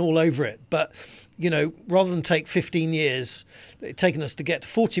 million written all over it. But, rather than take 15 years, it taken us to get to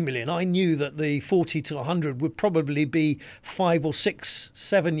 40 million, I knew that the 40 to 100 would probably be 5 or 6,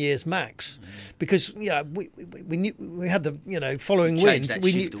 7 years max. Because, we knew we had the, following wind.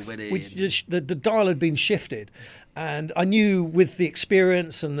 We knew the dial had been shifted. And I knew with the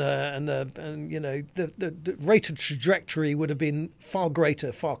experience and the rate of trajectory would have been far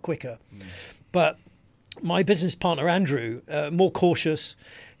greater, far quicker. But my business partner Andrew, more cautious,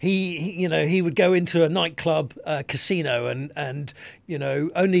 he would go into a nightclub, casino, and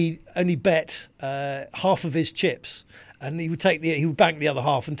only bet half of his chips, and he would bank the other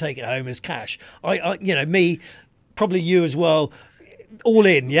half and take it home as cash. Me, probably you as well. All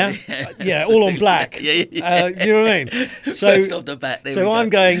in, yeah, all on black. You know what I mean? So, first off the bat, so I'm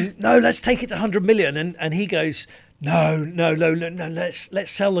going, no, let's take it to 100 million, and he goes, no,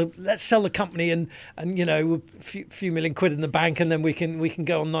 let's sell the company and a few million quid in the bank, and then we can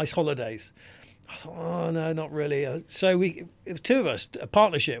go on nice holidays. I thought, oh no, not really. So it was two of us, a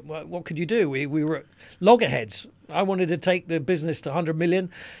partnership. What could you do? We were at loggerheads. I wanted to take the business to 100 million.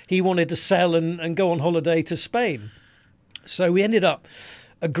 He wanted to sell and go on holiday to Spain. So we ended up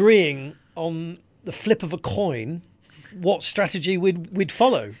agreeing on the flip of a coin what strategy we'd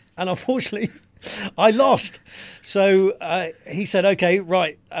follow, and unfortunately, I lost. So he said, "Okay,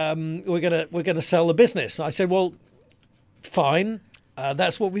 right, we're gonna sell the business." I said, "Well, fine,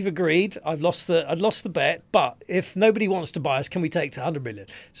 that's what we've agreed. I'd lost the bet, but if nobody wants to buy us, can we take to 100 million?"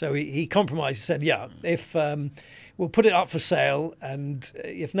 So he compromised. He said, "Yeah, if we'll put it up for sale, and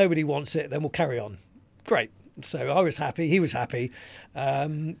if nobody wants it, then we'll carry on." Great. So I was happy, he was happy.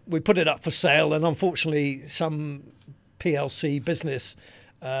 We put it up for sale, and unfortunately some PLC business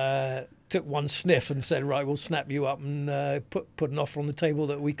took one sniff and said, right, we'll snap you up and put an offer on the table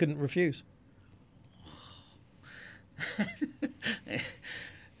that we couldn't refuse.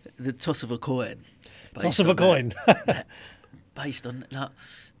 The toss of a coin. Toss of a coin. Based on that.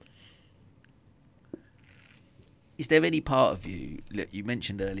 Is there any part of you, look, you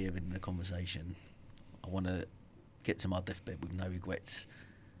mentioned earlier in the conversation, I want to get to my deathbed with no regrets.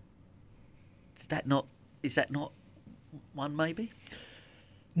 Is that not one maybe?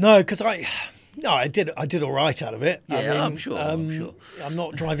 No, because I did all right out of it. Yeah, I mean, I'm sure. I'm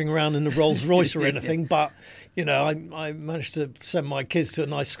not driving around in a Rolls Royce or anything, but I managed to send my kids to a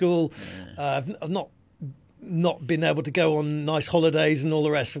nice school. Yeah. I've not been able to go on nice holidays and all the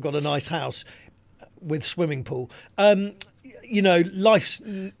rest. I've got a nice house with swimming pool. Life's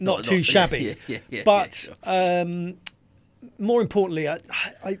not too shabby, but sure. More importantly, I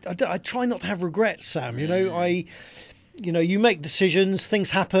try not to have regrets, Sam. You make decisions,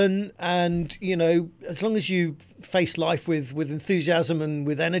 things happen, and as long as you face life with enthusiasm and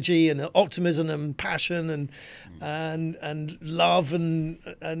with energy and optimism and passion and love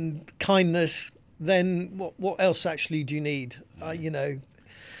and kindness, then what else actually do you need?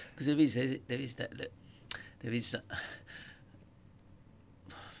 Because there is that. There is.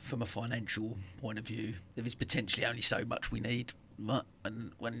 From a financial point of view, there is potentially only so much we need, right?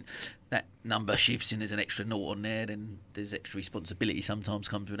 And when that number shifts and there's an extra naught on there, then there's extra responsibility sometimes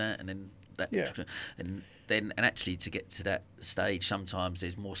comes with that, and then that extra, and actually to get to that stage, sometimes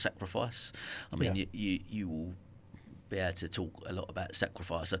there's more sacrifice. I mean, you will be able to talk a lot about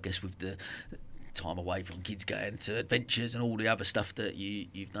sacrifice, I guess, with the time away from kids going to adventures and all the other stuff that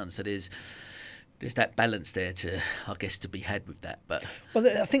you've done. So there's that balance there to be had with that. But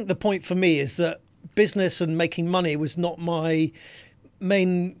I think the point for me is that business and making money was not my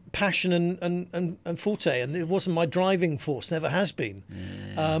main passion and forte, and it wasn't my driving force, never has been.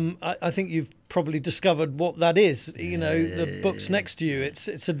 I think you've probably discovered what that is. The book's next to you.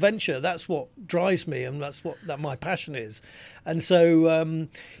 It's adventure. That's what drives me, and that's what my passion is. And so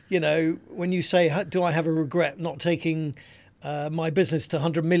when you say, do I have a regret not taking my business to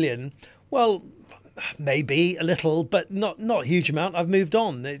 100 million? Well, maybe a little, but not a huge amount. I've moved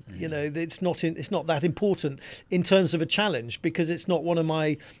on. It's not that important in terms of a challenge, because it's not one of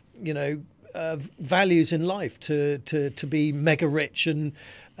my values in life to be mega rich and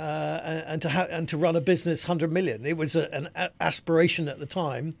to run a business 100 million. It was an aspiration at the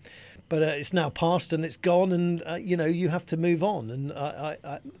time, but it's now past and it's gone, and you have to move on. And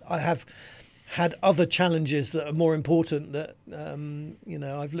I have had other challenges that are more important that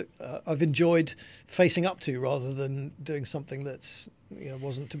I've enjoyed facing up to, rather than doing something that's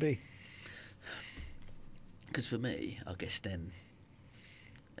wasn't to be. Because for me, I guess then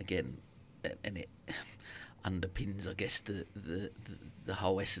again, and it underpins, I guess, the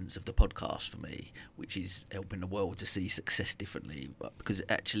whole essence of the podcast for me, which is helping the world to see success differently. But because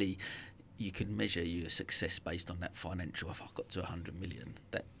actually, you can measure your success based on that financial. If I got to 100 million,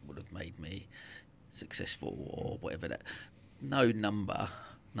 that would have made me successful, or whatever. That no number,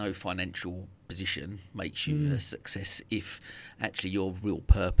 no financial position makes you a success if actually your real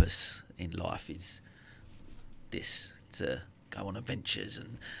purpose in life is this, to go on adventures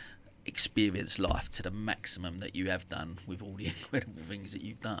and experience life to the maximum that you have done with all the incredible things that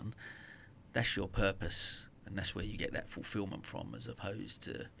you've done. That's your purpose, and that's where you get that fulfillment from, as opposed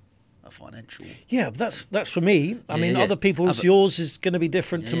to a financial. Yeah, that's for me. I mean, other people's, yours is going to be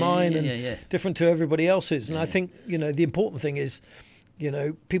different to mine, and different to everybody else's. And I think, you know, the important thing is, you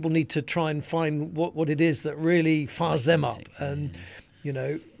know, people need to try and find what it is that really fires them up. And, you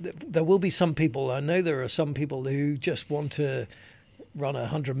know, there will be some people, I know there are some people who just want to run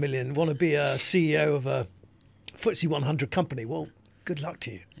 100 million, want to be a CEO of a FTSE 100 company. Well, good luck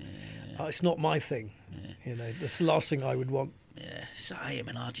to you. It's not my thing. You know, that's the last thing I would want. Yeah, same.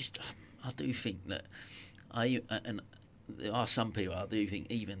 And I do think that and there are some people, I do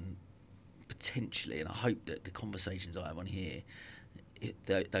think, even potentially, and I hope that the conversations I have on here,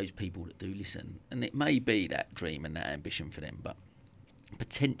 those people that do listen, and it may be that dream and that ambition for them, but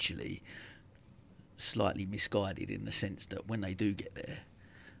potentially slightly misguided, in the sense that when they do get there,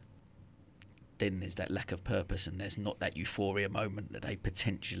 then there's that lack of purpose, and there's not that euphoria moment that they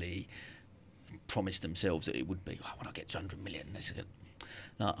potentially promised themselves that it would be. Oh, when I get to 100 million,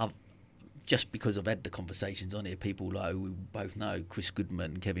 now, just because I've had the conversations on here, people like we both know, Chris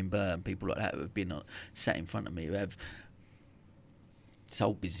Goodman, Kevin Byrne, people like that who have been sat in front of me, who have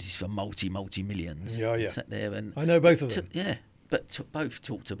sold businesses for multi millions. Sat there, and I know both of them. Both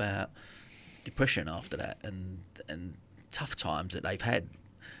talked about depression after that, and tough times that they've had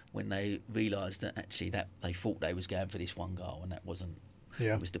when they realised that actually that they thought they was going for this one goal, and that wasn't.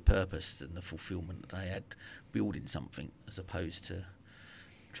 It was the purpose and the fulfilment that they had building something, as opposed to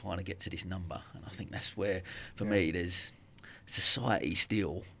trying to get to this number. And I think that's where, for me, there's society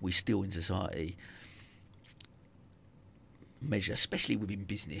still. We still in society measure, especially within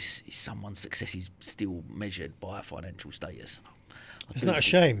business, is someone's success is still measured by a financial status. Isn't that a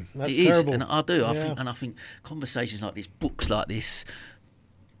shame? That's terrible. And I do. I think conversations like this, books like this,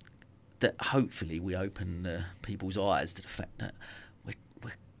 that hopefully we open people's eyes to the fact that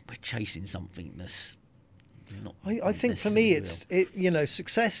we're chasing something that's not. I think for me,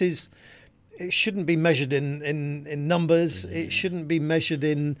 success is. It shouldn't be measured in numbers. It shouldn't be measured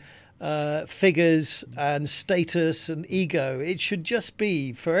in figures and status and ego. It should just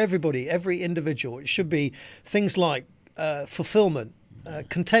be for everybody, every individual. It should be things like fulfillment,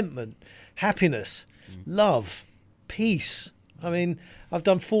 contentment, happiness, love, peace. I mean, I've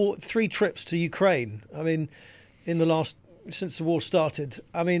done 3 trips to Ukraine. I mean, since the war started.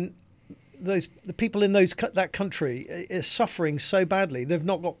 I mean, the people in that country is suffering so badly. They've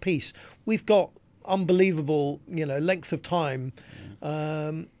not got peace. We've got unbelievable, length of time,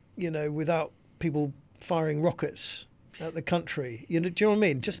 without people firing rockets at the country. Do you know what I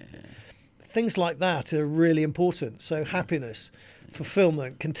mean? Just things like that are really important. So happiness,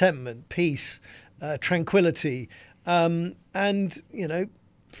 fulfillment, contentment, peace, tranquility, and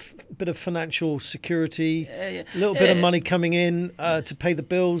bit of financial security, a little bit of money coming in to pay the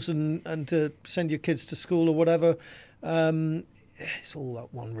bills and to send your kids to school or whatever. It's all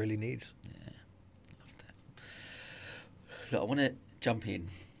that one really needs. Yeah, love that. Look, I want to jump in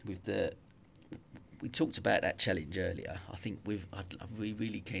with we talked about that challenge earlier. I think I'd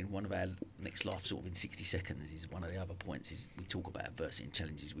really keen. One of our next life sort of in 60 seconds is one of the other points is we talk about adversity and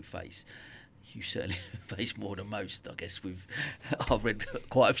challenges we face. You certainly face more than most, I guess. I've read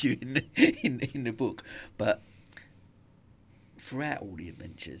quite a few in the book, but throughout all the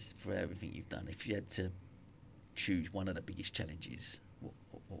adventures, for everything you've done, if you had to choose one of the biggest challenges,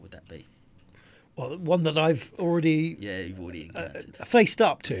 what would that be? Well, one that I've already you've already encountered, faced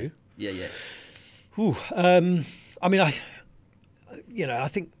up to. Yeah. Ooh, I mean, I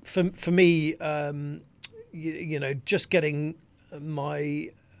think for me, just getting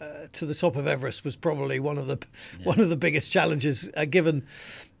my to the top of Everest was probably one of the biggest challenges, given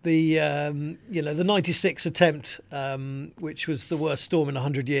the the 96 attempt, which was the worst storm in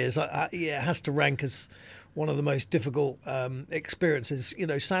 100 years. It has to rank as one of the most difficult experiences.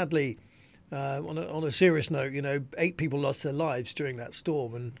 Sadly, on a serious note, 8 people lost their lives during that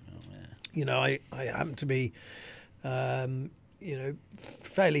storm, and I happen to be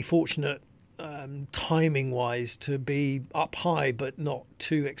fairly fortunate. Timing wise, to be up high but not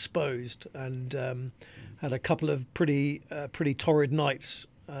too exposed, and had a couple of pretty torrid nights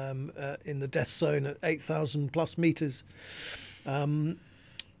in the death zone at 8,000 plus meters,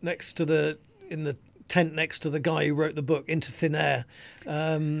 next to in the tent next to the guy who wrote the book Into Thin Air,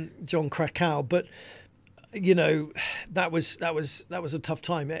 John Krakauer. But you know, that was a tough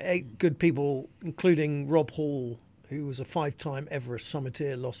time. 8 good people, including Rob Hall, who was a 5-time Everest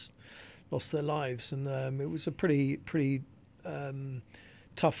summiteer, lost their lives, and it was a pretty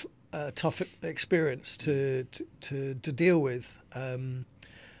tough experience to deal with.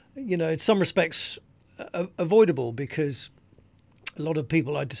 You know, in some respects avoidable, because a lot of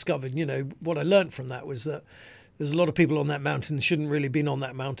people I discovered, you know, what I learned from that was that there's a lot of people on that mountain who shouldn't really been on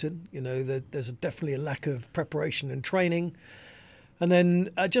that mountain. You know, there's definitely a lack of preparation and training. And then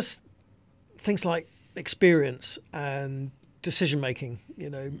just things like experience and decision making, you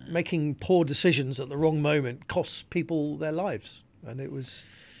know, making poor decisions at the wrong moment costs people their lives. And it was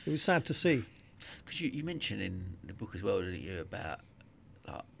sad to see. Because you mentioned in the book as well, didn't you, about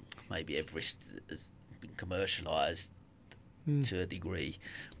like, maybe Everest has been commercialised to a degree,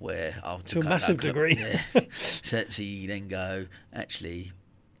 where after to a massive degree. Yeah, so you then go, actually,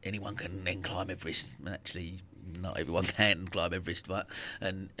 anyone can then climb Everest. Actually, not everyone can climb Everest, but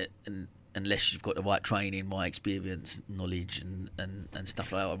and unless you've got the right training, right experience, knowledge, and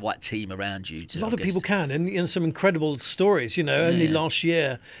stuff like that, a right team around you. A lot of people can, and some incredible stories. You know, only last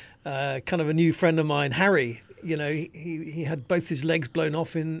year, kind of a new friend of mine, Harry. You know, he had both his legs blown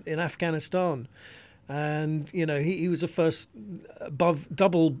off in Afghanistan. And, you know, he was the first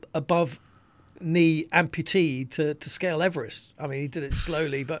double above knee amputee to scale Everest. I mean, he did it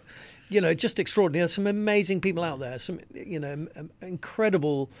slowly, but, you know, just extraordinary. There's some amazing people out there, some, you know,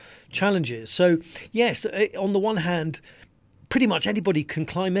 incredible challenges. So, yes, on the one hand, pretty much anybody can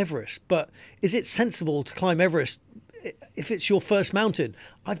climb Everest, but is it sensible to climb Everest if it's your first mountain?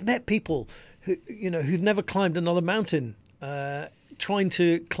 I've met people who, you know, who've never climbed another mountain, trying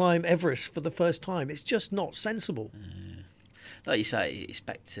to climb Everest for the first time. It's just not sensible. Like you say, it's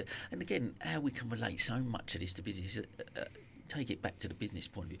back to, and again, how we can relate so much of this to business. Take it back to the business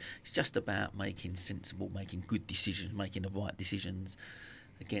point of view. It's just about making sensible, making good decisions, making the right decisions.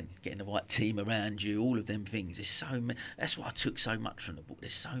 Again, getting the right team around you, all of them things. There's so many. That's what I took so much from the book.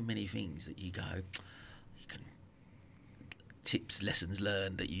 There's so many things that you go, you can. Tips, lessons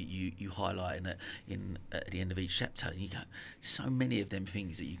learned that you highlight at the end of each chapter, and you go, so many of them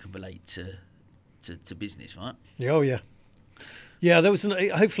things that you can relate to business, right? Yeah, oh yeah, there was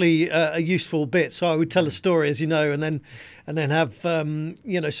hopefully a useful bit. So I would tell a story, as you know, and then have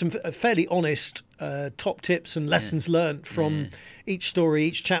you know, some fairly honest top tips and lessons learned from each story,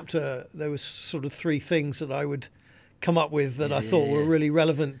 each chapter. There was sort of 3 things that I would come up with that I thought were really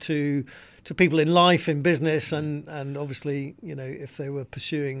relevant to people in life, in business, and obviously, you know, if they were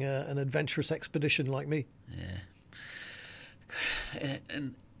pursuing an adventurous expedition like me. Yeah.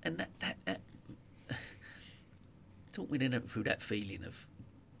 And that talk me then through that feeling of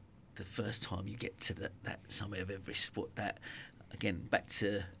the first time you get to that summit of Everest. What that, again, back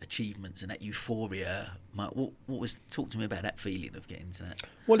to achievements and that euphoria. What was, talk to me about that feeling of getting to that?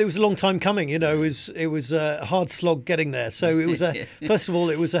 Well, it was a long time coming. You know, it was a hard slog getting there. So it was first of all,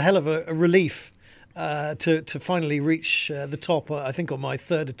 it was a hell of a relief to finally reach the top. I think on my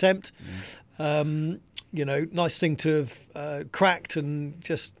 3rd attempt. You know, nice thing to have cracked, and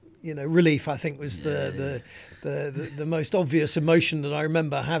just, you know, relief, I think, was the most obvious emotion that I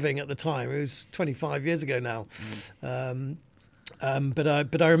remember having at the time. It was 25 years ago now.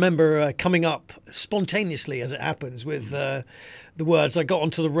 But I remember coming up spontaneously, as it happens, with the words. I got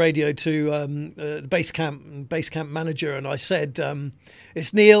onto the radio to the base camp manager, and I said,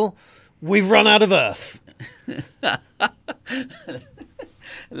 "It's Neil. We've run out of Earth."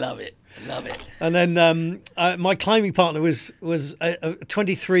 Love it. And then my climbing partner was a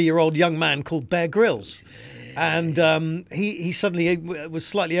 23-year-old young man called Bear Grylls, and he suddenly was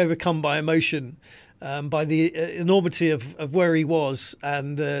slightly overcome by emotion. By the enormity of where he was,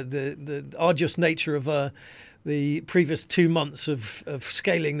 and the arduous nature of the previous 2 months of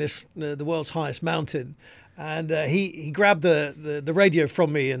scaling the world's highest mountain. And he grabbed the radio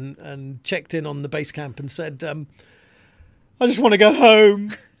from me and checked in on the base camp and said, "I just want to go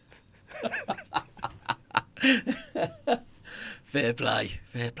home." Fair play.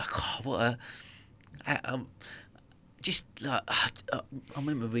 God, what a... just like I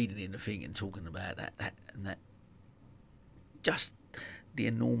remember reading in the thing and talking about that just the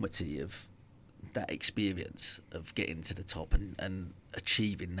enormity of that experience of getting to the top and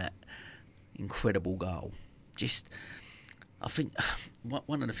achieving that incredible goal. Just, I think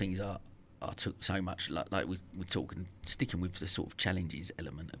one of the things I took so much, like we're talking, sticking with the sort of challenges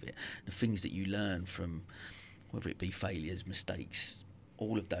element of it, the things that you learn from, whether it be failures, mistakes,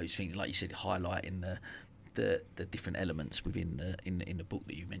 all of those things, like you said, highlighting the different elements within in the book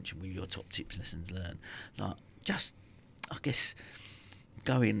that you mentioned with your top tips, lessons learned. Like, just, I guess,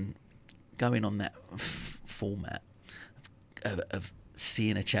 going on that format of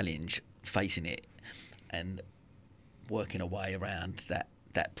seeing a challenge, facing it, and working a way around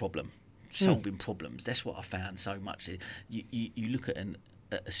that problem, solving problems. That's what I found so much. You look at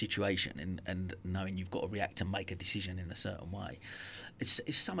a situation and knowing you've got to react and make a decision in a certain way. It's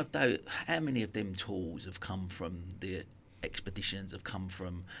some of those. How many of them tools have come from the expeditions, have come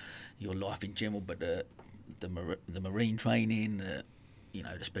from your life in general, but the marine training, you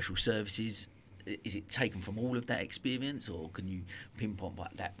know, the special services? Is it taken from all of that experience, or can you pinpoint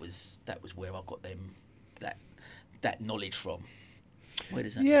like that was where I got that knowledge from? Where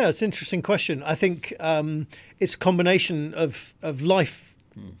does that? Yeah, it's an interesting question. I think it's a combination of life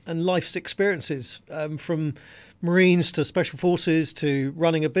and life's experiences, from Marines to Special Forces to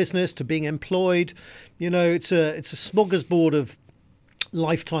running a business to being employed. You know, it's a smorgasbord of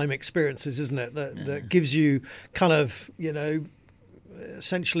lifetime experiences, isn't it? That gives you kind of, you know,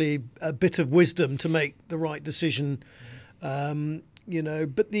 essentially a bit of wisdom to make the right decision. You know,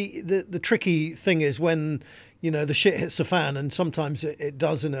 but the tricky thing is when, you know, the shit hits the fan, and sometimes it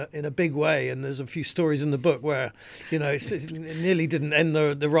does in a big way. And there's a few stories in the book where, you know, it nearly didn't end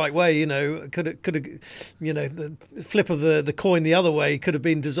the right way. You know, could have, you know, the flip of the coin the other way could have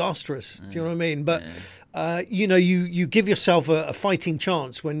been disastrous. Do you know what I mean? But you know, you give yourself a fighting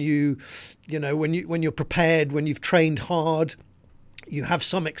chance when when you're prepared, when you've trained hard. You have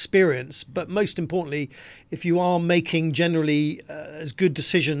some experience, but most importantly, if you are making generally as good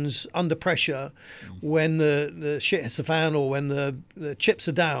decisions under pressure when the shit hits the fan or when the chips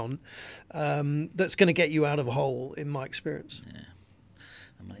are down, that's going to get you out of a hole, in my experience. Yeah,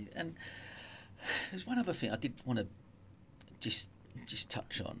 amazing. And there's one other thing I did want to just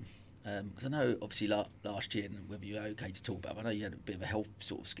touch on, because I know obviously last year, and whether you're okay to talk about, I know you had a bit of a health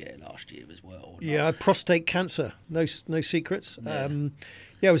sort of scare last year as well. Yeah, I had prostate cancer. No secrets. Yeah.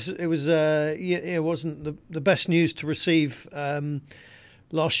 It wasn't the best news to receive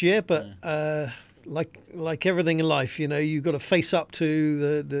last year, but like everything in life, you know, you've got to face up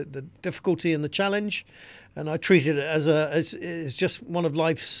to the difficulty and the challenge, and I treated it as just one of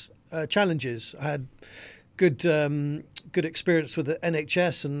life's challenges. I had good experience with the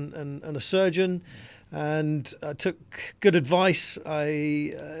NHS and a surgeon, and I took good advice.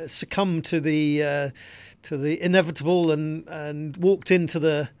 I succumbed to the inevitable and walked into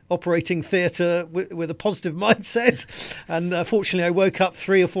the operating theatre with a positive mindset. And fortunately, I woke up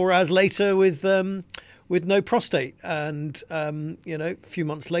 3 or 4 hours later with no prostate. And you know, a few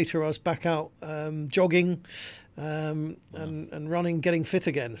months later, I was back out jogging and running, getting fit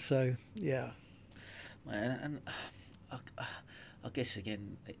again. So yeah. And I guess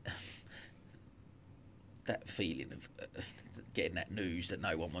again, that feeling of getting that news that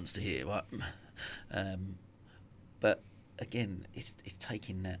no one wants to hear, right? But again, it's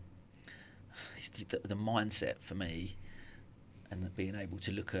taking that, it's the mindset for me, and being able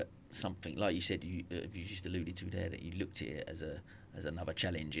to look at something like you said, you just alluded to there, that you looked at it as another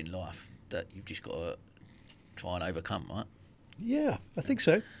challenge in life that you've just got to try and overcome, right? Yeah, I think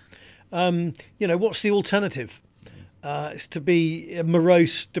so. You know, what's the alternative? It's to be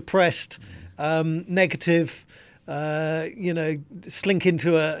morose, depressed, negative, you know, slink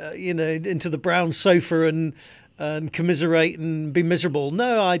into into the brown sofa and commiserate and be miserable.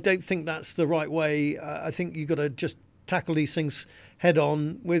 No, I don't think that's the right way. I think you've got to just tackle these things head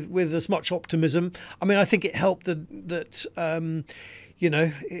on with as much optimism. I mean, I think it helped that you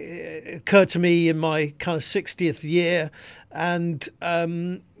know, it occurred to me in my kind of 60th year, and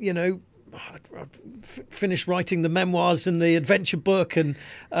you know, I finished writing the memoirs and the adventure book, and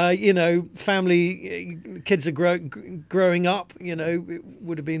you know, family, kids are growing up. You know, it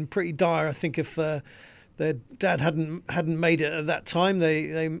would have been pretty dire, I think, if their dad hadn't made it at that time.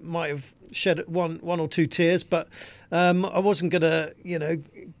 They might have shed one or two tears, but I wasn't going to, you know,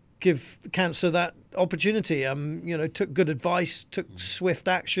 give cancer that opportunity. You know, took good advice, took swift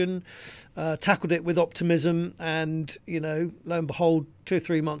action, tackled it with optimism, and you know, lo and behold, 2 or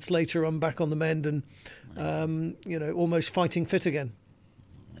 3 months later, I'm back on the mend and you know, almost fighting fit again.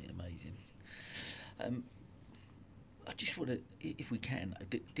 Amazing. I just want to, if we can,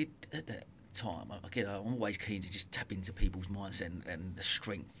 did at that time, again, I'm always keen to just tap into people's minds and the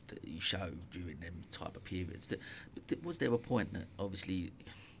strength that you show during them type of periods. But was there a point that obviously,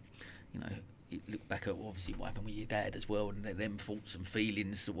 you know, you look back at obviously what happened with your dad as well, and them thoughts and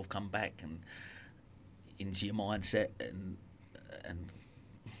feelings sort of come back and into your mindset and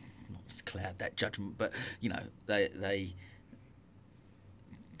not to cloud that judgment, but you know, they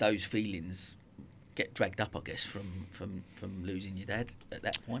those feelings get dragged up, I guess, from losing your dad at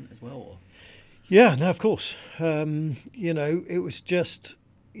that point as well? Or? Yeah, no, of course. You know, it was just,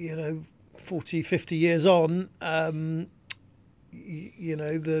 40, 50 years on, you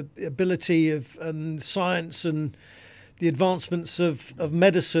know, the ability of and science and the advancements of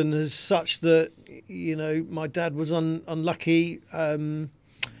medicine is such that, my dad was unlucky,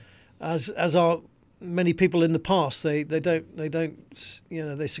 as are many people in the past. They don't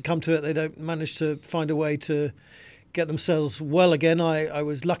they succumb to it. They don't manage to find a way to get themselves well again. I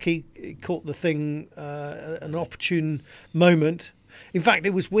was lucky, caught the thing at an opportune moment. In fact,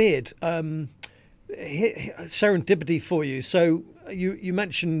 it was weird. Serendipity for you. So you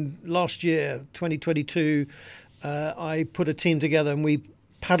mentioned last year, 2022, I put a team together and we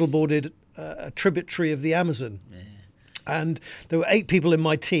paddleboarded a tributary of the Amazon. Yeah. And there were 8 people in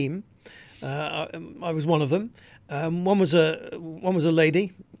my team. I was one of them. One was a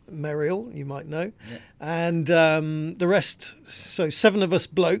lady, Mariel, you might know, yeah. And the rest, so 7 of us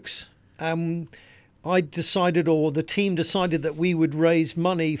blokes. I decided, or the team decided, that we would raise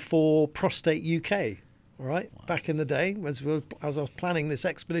money for Prostate UK. All right, wow. Back in the day, as I was planning this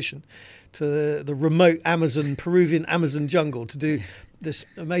expedition to the remote Peruvian Amazon jungle to do this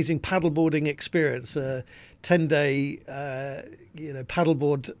amazing paddleboarding experience, 10-day,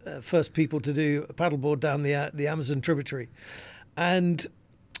 paddleboard, first people to do a paddleboard down the Amazon tributary, and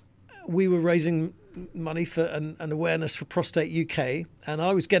we were raising money for an awareness for Prostate UK, and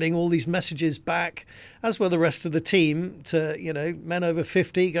I was getting all these messages back, as were the rest of the team, to men over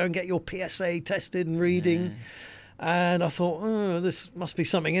 50, go and get your PSA tested and reading. Yeah. And I thought, oh, this must be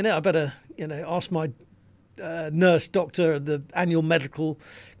something in it. I better ask my nurse doctor at the annual medical,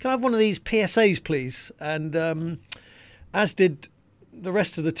 can I have one of these PSAs please? And as did the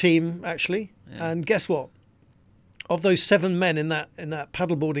rest of the team actually. Yeah. And guess what, of those 7 men in that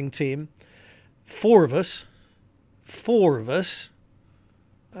paddleboarding team, 4 of us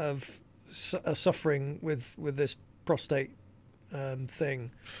are suffering with this prostate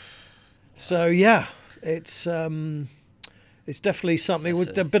thing. So yeah, it's definitely something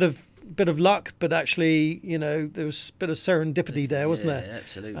with a bit of luck, but actually, there was a bit of serendipity there, wasn't there? Yeah,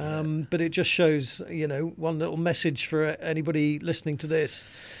 absolutely. But it just shows, one little message for anybody listening to this: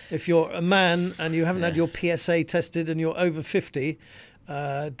 if you're a man and you haven't had your PSA tested and you're over 50.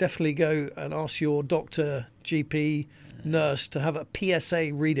 Definitely go and ask your doctor, GP, nurse to have a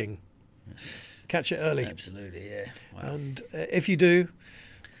PSA reading. Catch it early. Absolutely, yeah. Wow. And if you do,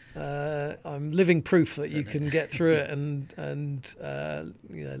 I'm living proof that you can get through it and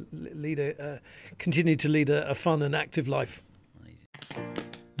continue to lead a fun and active life.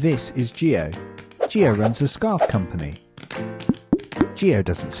 This is Geo. Geo runs a scarf company. Geo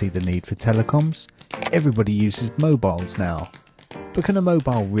doesn't see the need for telecoms. Everybody uses mobiles now. But can a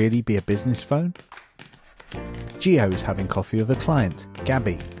mobile really be a business phone? Geo is having coffee with a client,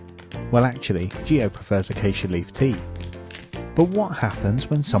 Gabby. Well, actually, Geo prefers acacia leaf tea. But what happens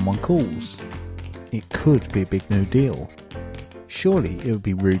when someone calls? It could be a big new deal. Surely it would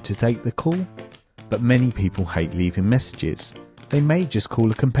be rude to take the call? But many people hate leaving messages. They may just call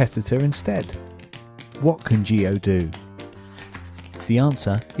a competitor instead. What can Geo do? The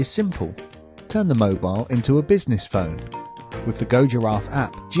answer is simple. Turn the mobile into a business phone. With the Go Giraffe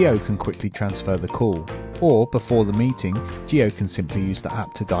app, Geo can quickly transfer the call, or before the meeting, Geo can simply use the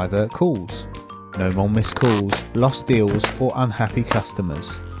app to divert calls. No more missed calls, lost deals, or unhappy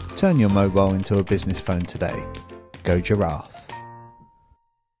customers. Turn your mobile into a business phone today. Go Giraffe.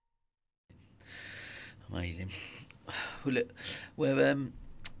 Amazing. Well, look, I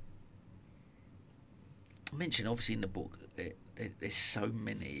mentioned obviously in the book there's so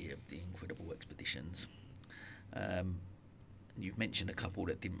many of the incredible expeditions. You've mentioned a couple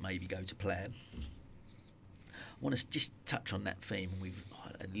that didn't maybe go to plan. I want to just touch on that theme. We've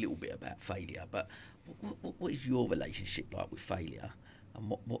had a little bit about failure, but what is your relationship like with failure? And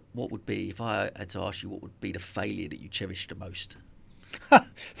what would be, if I had to ask you, what would be the failure that you cherish the most?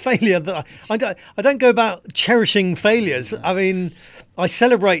 Failure that I don't go about cherishing failures. No. I mean, I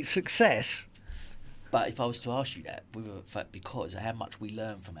celebrate success. But if I was to ask you that, because how much we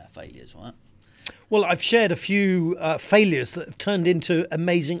learn from our failures, right? Well, I've shared a few failures that have turned into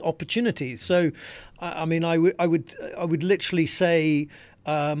amazing opportunities. So, I mean, I would literally say,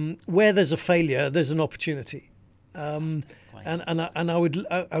 where there's a failure, there's an opportunity. And I would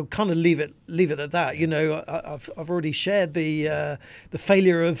kind of leave it at that. I've already shared the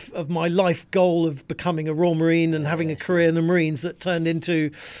failure of my life goal of becoming a Royal Marine and having a career in the Marines that turned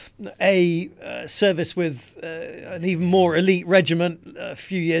into a service with an even more elite regiment a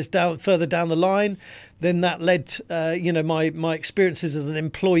few years further down the line. then that led, my experiences as an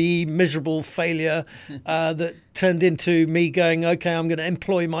employee, miserable failure, that turned into me going, okay, I'm going to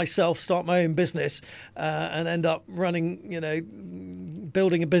employ myself, start my own business, and end up running,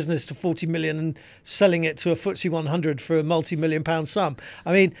 building a business to 40 million and selling it to a FTSE 100 for a multi-million pound sum.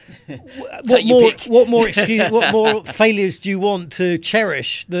 I mean, what more failures do you want to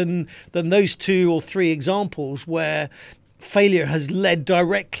cherish than those 2 or 3 examples where failure has led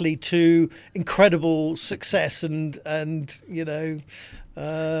directly to incredible success and I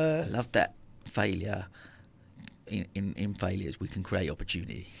love that failure. In failures, we can create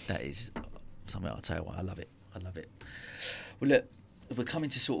opportunity. That is something I'll tell you what, I love it. Well, look, we're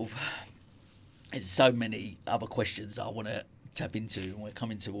coming to sort of, there's so many other questions I want to tap into, and we're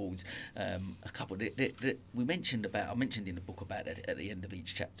coming towards a couple that I mentioned in the book about it at the end of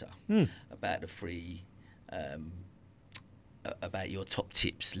each chapter, about the 3 about your top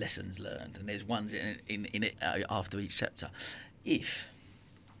tips, lessons learned, and there's ones in it after each chapter. If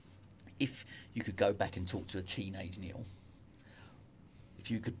you could go back and talk to a teenage Neil,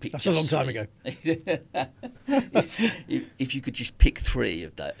 if you could pick, that's a long time ago. if you could just pick 3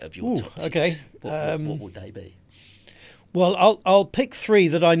 of your top tips, okay, what would they be? Well, I'll pick 3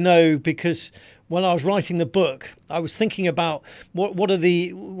 that I know, because when I was writing the book, I was thinking about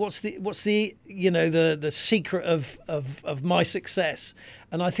what's the secret of my success,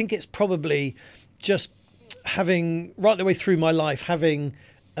 and I think it's probably just having, right the way through my life, having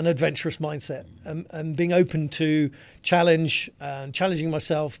an adventurous mindset and being open to challenge and challenging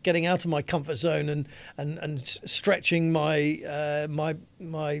myself, getting out of my comfort zone and stretching my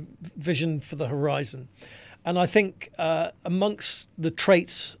vision for the horizon. And I think amongst the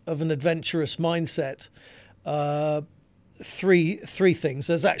traits of an adventurous mindset, 3 things.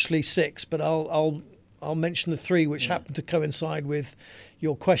 There's actually 6, but I'll mention the 3 which happen to coincide with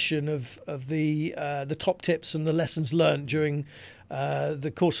your question of the top tips and the lessons learned during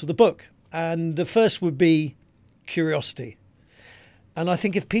the course of the book. And the first would be curiosity. And I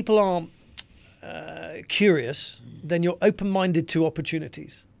think if people are curious, then you're open-minded to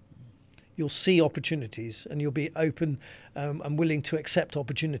opportunities. You'll see opportunities and you'll be open and willing to accept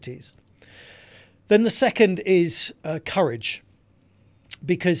opportunities. Then the second is courage,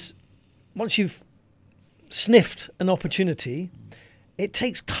 because once you've sniffed an opportunity, it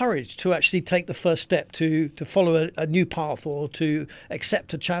takes courage to actually take the first step to follow a new path, or to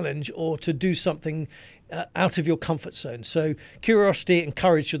accept a challenge, or to do something out of your comfort zone. So curiosity and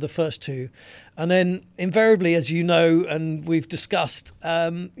courage are the first 2. And then invariably, as you know, and we've discussed,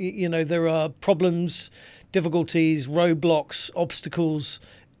 there are problems, difficulties, roadblocks, obstacles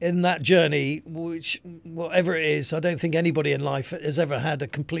in that journey, which, whatever it is, I don't think anybody in life has ever had a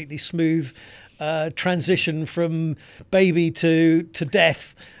completely smooth transition from baby to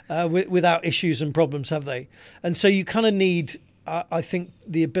death without issues and problems, have they? And so you kind of need, I think,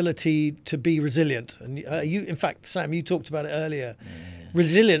 the ability to be resilient. And in fact, Sam, you talked about it earlier. Yeah.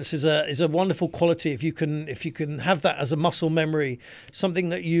 Resilience is a wonderful quality if you can have that as a muscle memory, something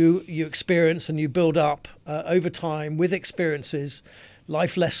that you experience and you build up over time with experiences,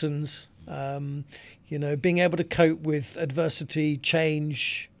 life lessons. Being able to cope with adversity,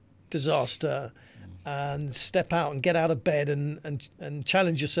 change, disaster, and step out and get out of bed and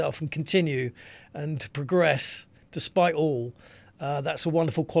challenge yourself and continue and to progress despite all. That's a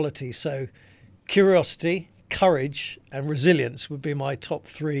wonderful quality. So curiosity, courage and resilience would be my top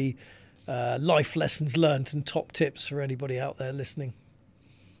 3 life lessons learned and top tips for anybody out there listening.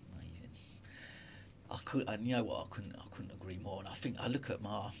 Amazing. I couldn't agree more. And I think I look at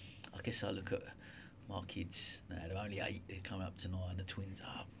my kids now. They're only 8. They're coming up to 9. The twins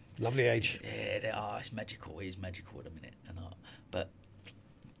are lovely age. Yeah, they are. It's magical. It is magical at the minute. But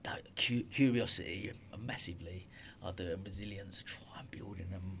curiosity massively. I do, and resilience. I try and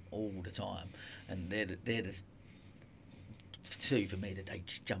building them all the time, and they're the 2 for me that they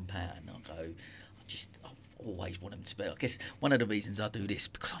just jump out and I go. I always want them to be. I guess one of the reasons I do this,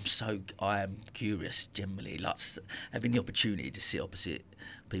 because I am curious generally, like having the opportunity to sit opposite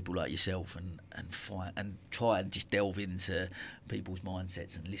people like yourself and find and try and just delve into people's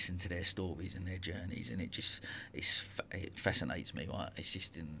mindsets and listen to their stories and their journeys, and it fascinates me. Right, it's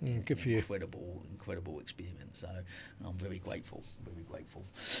just an incredible experience. So I'm very grateful.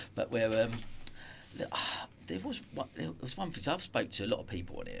 But there was one thing. I've spoke to a lot of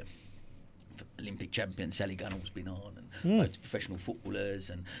people on here. Olympic champion Sally Gunnell's been on, and loads of professional footballers,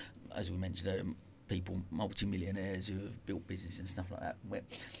 and as we mentioned, people, multi-millionaires who have built business and stuff like that. Where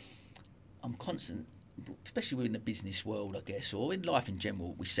I'm constant, especially within the business world, I guess, or in life in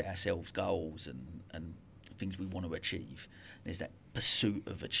general, we set ourselves goals and things we want to achieve. There's that pursuit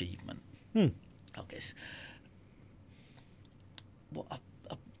of achievement. I guess, what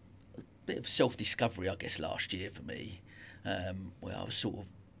a bit of self-discovery, I guess, last year for me, where I was sort of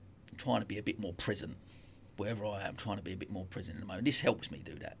trying to be a bit more present wherever I am, trying to be a bit more present in the moment. This helps me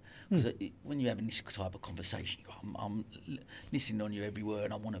do that, because when you're having this type of conversation, I'm listening on you every word,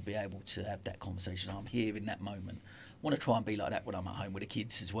 and I want to be able to have that conversation. I'm here in that moment. I want to try and be like that when I'm at home with the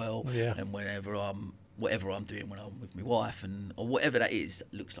kids as well, and whatever I'm doing when I'm with my wife, or whatever that is,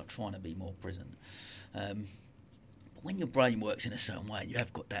 it looks like trying to be more present. But when your brain works in a certain way, and you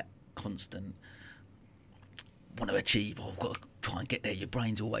have got that constant want to achieve, or I've got to try and get there, your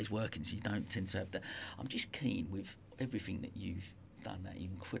brain's always working, so you don't tend to have that. I'm just keen with everything that you've done, that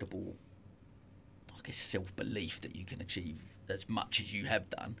incredible, I guess, self-belief that you can achieve as much as you have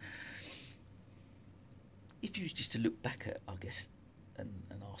done. If you was just to look back at, I guess, and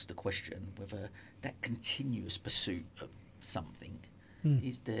ask the question whether that continuous pursuit of something,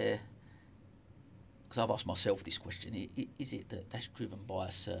 is there, because I've asked myself this question, is it that that's driven by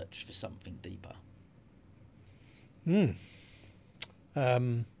a search for something deeper?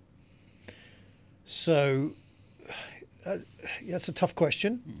 So that's a tough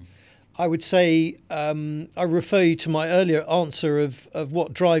question. I would say I refer you to my earlier answer of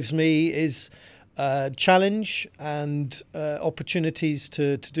what drives me is challenge and opportunities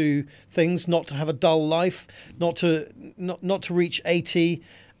to do things, not to have a dull life, not to reach 80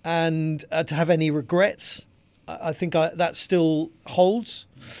 and to have any regrets. I think that still holds.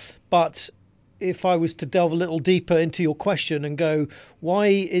 But if I was to delve a little deeper into your question and go, why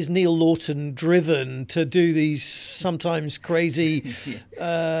is Neil Laughton driven to do these sometimes crazy,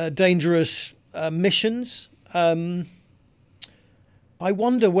 dangerous missions? I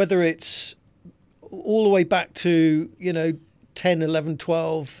wonder whether it's all the way back to, 10, 11,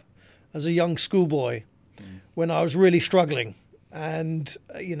 12 as a young schoolboy when I was really struggling. And,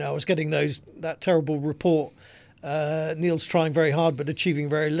 I was getting that terrible report. Neil's trying very hard but achieving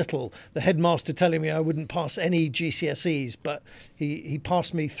very little. The headmaster telling me I wouldn't pass any GCSEs, but he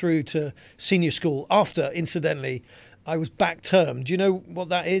passed me through to senior school after, incidentally, I was back term. Do you know what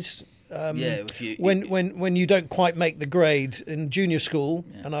that is? When you don't quite make the grade in junior school,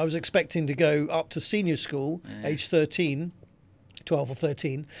 and I was expecting to go up to senior school, age 13, 12 or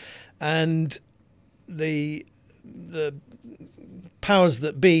 13, and the powers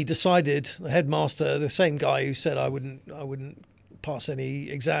that be decided, the headmaster, the same guy who said I wouldn't pass any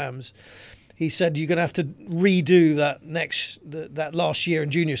exams, he said you're going to have to redo that last year in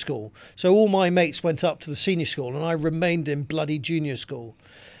junior school. So all my mates went up to the senior school and I remained in bloody junior school.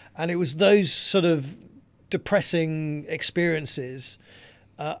 And it was those sort of depressing experiences,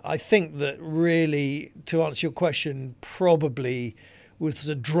 I think, that really, to answer your question, probably was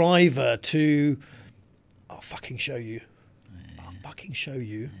a driver to, I'll fucking show you. I'll fucking show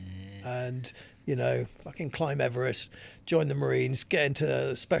you. And, fucking climb Everest, join the Marines, get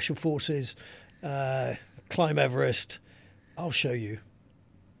into Special Forces, climb Everest. I'll show you.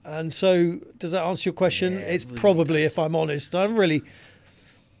 And so, does that answer your question? Yeah, it's probably, if I'm honest, I haven't really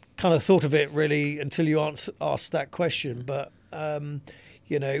kind of thought of it really until you asked that question. But,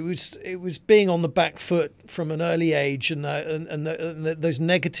 it was being on the back foot from an early age, and those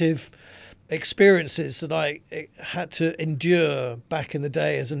negative experiences that I had to endure back in the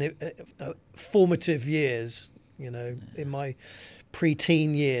day as formative years, in my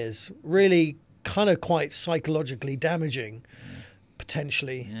pre-teen years, really kind of quite psychologically damaging,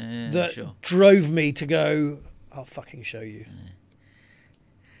 potentially, drove me to go, I'll fucking show you.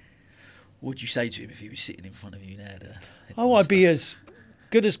 What would you say to him if he was sitting in front of you now? I'd be as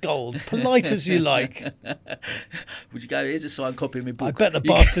good as gold, polite as you like. Would you go, here's a signed copy of my book? I bet the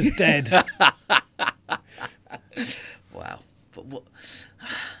bastard's dead. Wow. But what...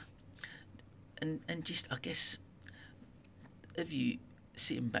 And just, I guess, have you,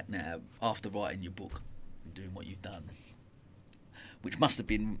 sitting back now, after writing your book and doing what you've done, which must have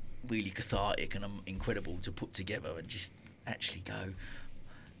been really cathartic and incredible to put together, and just actually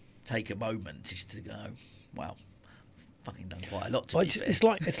take a moment just to go, wow, fucking done quite a lot to be fair.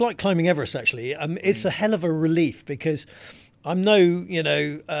 It's like climbing Everest, actually. It's a hell of a relief, because I'm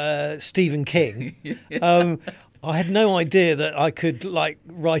no, Stephen King. I had no idea that I could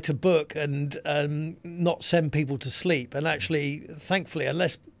write a book and not send people to sleep. And actually, thankfully,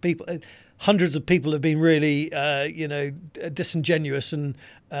 unless hundreds of people have been really, disingenuous and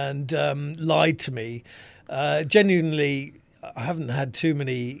lied to me. Genuinely, I haven't had too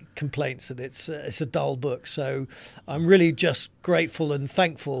many complaints that it's a dull book. So I'm really just grateful and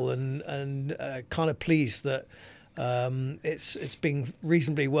thankful and kind of pleased that it's been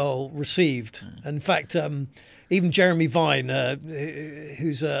reasonably well received. In fact, even Jeremy Vine,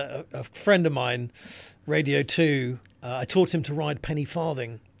 who's a friend of mine, Radio 2, I taught him to ride penny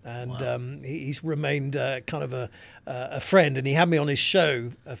farthing. And he's remained kind of a friend, and he had me on his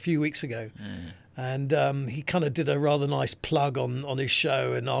show a few weeks ago. And he kind of did a rather nice plug on his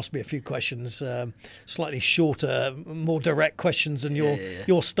show and asked me a few questions, slightly shorter, more direct questions than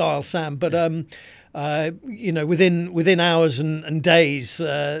your style, Sam. But you know, within hours and days,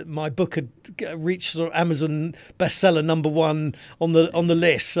 my book had reached sort of Amazon bestseller #1 on the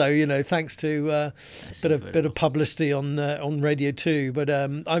list. So, you know, thanks to a bit of publicity on Radio 2. But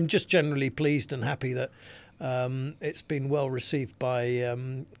I'm just generally pleased and happy that it's been well received by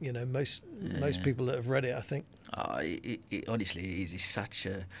you know, most people that have read it, I think. It honestly is. It's such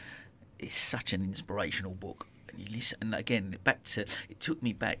an inspirational book. And you listen, and again, it took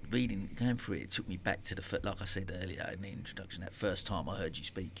me back going through it. It took me back to like I said earlier in the introduction, that first time I heard you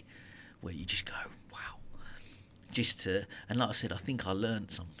speak, where you just go, wow. And like I said, I think I learned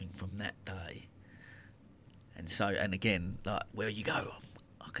something from that day. And again, like, where you go,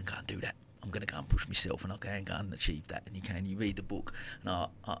 I can go and do that. I'm going to go and push myself, and I can go and achieve that. And you read the book, and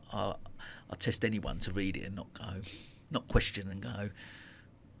I test anyone to read it and not question and go,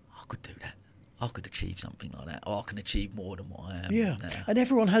 I could do that. I could achieve something like that, or I can achieve more than what I am. Yeah, and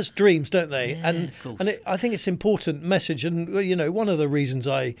everyone has dreams, don't they? Yeah, and of course. I think it's an important message. And, you know, one of the reasons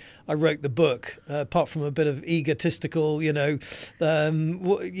I wrote the book, apart from a bit of egotistical, you know,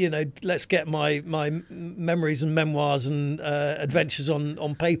 let's get my memories and memoirs and adventures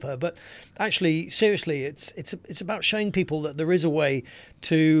on paper. But actually, seriously, it's about showing people that there is a way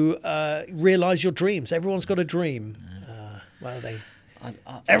to realise your dreams. Everyone's got a dream.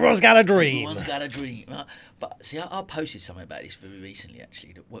 Everyone's got a dream. Everyone's got a dream. But see, I posted something about this very recently,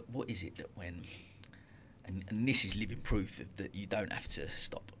 actually. That what is it that when, and this is living proof that you don't have to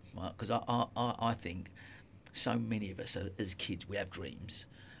stop, right? Because I think so many of us as kids, we have dreams,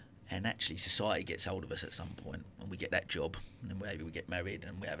 and actually society gets hold of us at some point, and we get that job, and then maybe we get married,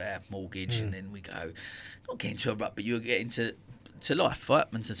 and we have our mortgage, and then we go, not get into a rut, but you get into life, right?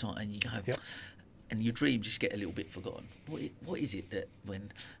 And society, and you go. Yep. And your dreams just get a little bit forgotten. What is it that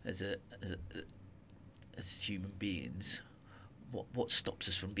when, as human beings, what stops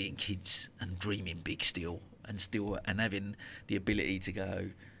us from being kids and dreaming big still and having the ability to go,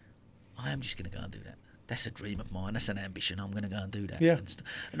 I am just going to go and do that. That's a dream of mine. That's an ambition. I'm going to go and do that. Yeah.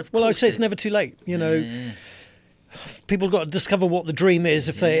 And of Well, I course say it's never too late. You know. Yeah. People have got to discover what the dream is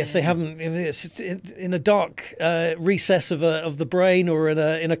if they haven't. If it's in a dark recess of the brain or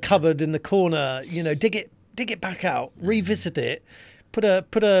in a cupboard in the corner. You know, dig it back out, revisit it, put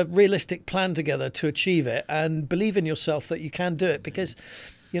a realistic plan together to achieve it, and believe in yourself that you can do it. Because,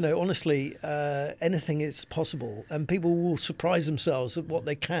 you know, honestly, anything is possible, and people will surprise themselves at what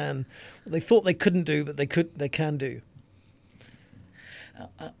they thought they couldn't do, but they can do.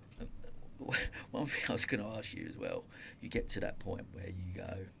 One thing I was going to ask you as well, you get to that point where you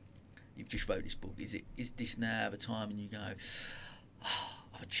go, you've just wrote this book, is this now the time, and you go,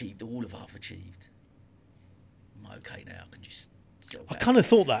 I've achieved all of I've achieved. I'm okay now, I can just settle back. I kind of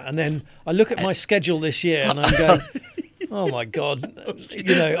thought that, and then I look at my schedule this year and I'm going, oh my God,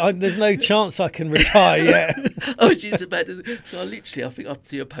 you know, there's no chance I can retire yet. I was just about to say, so I think up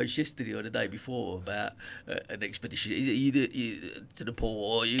to your post yesterday or the day before about an expedition. Is it you to the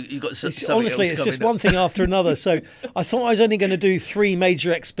pole, or you got something honestly, else it's just coming one up? thing after another. So I thought I was only going to do 3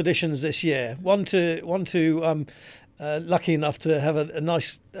 major expeditions this year. One to lucky enough to have a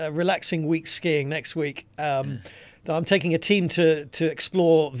nice relaxing week skiing next week. I'm taking a team to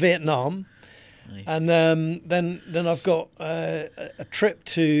explore Vietnam. Nice. And then I've got a trip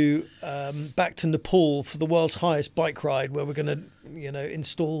to back to Nepal for the world's highest bike ride, where we're going to, you know,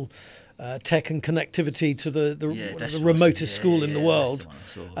 install tech and connectivity to the remotest school in the world.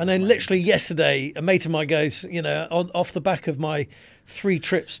 And then literally yesterday, a mate of mine goes, you know, off the back of my 3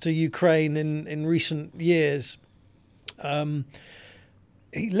 trips to Ukraine in recent years,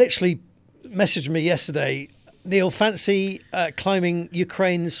 he literally messaged me yesterday, Neil, fancy climbing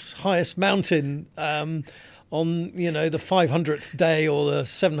Ukraine's highest mountain on, you know, the 500th day or the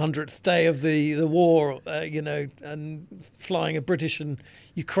 700th day of the war, you know, and flying a British and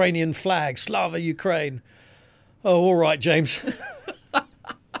Ukrainian flag, Slava Ukraine. Oh, all right, James.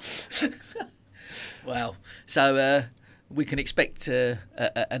 Wow. So we can expect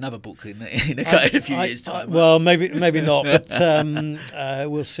another book in a few years' time. Right? Well, maybe not, but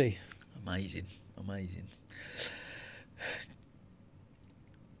we'll see. Amazing.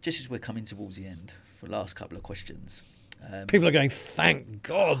 Just as we're coming towards the end, for the last couple of questions, People are going, thank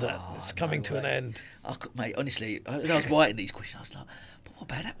God that it's coming to an end. Mate, honestly, I was writing these questions, I was like, but what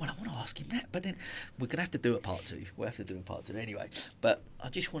about that one? I want to ask him that. But then we're going to have to do a part 2. We'll have to do a part 2 anyway. But I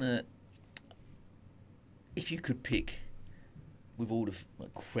just want to, if you could pick, with all the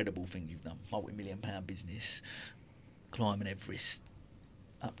incredible things you've done, multi-million-pound business, climbing Everest,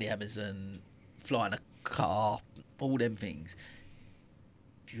 up the Amazon, flying a car, all them things.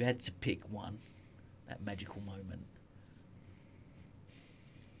 If you had to pick one, that magical moment,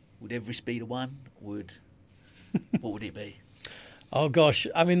 would Everest be the one? What would it be? Oh gosh,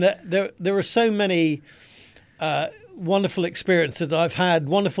 I mean, there are so many wonderful experiences that I've had,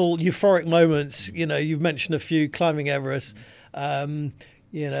 wonderful euphoric moments. You know, you've mentioned a few: climbing Everest, you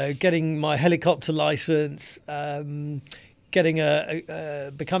know, getting my helicopter license, getting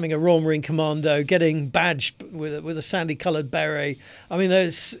becoming a Royal Marine Commando, getting badged with a sandy coloured beret. I mean,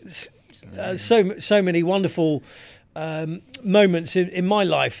 there's so many wonderful moments in my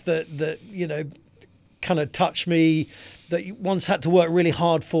life that you know kind of touch me, that you once had to work really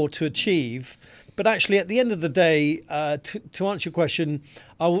hard for to achieve. But actually, at the end of the day, to answer your question,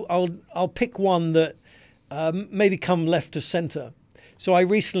 I'll pick one that maybe come left of centre. So I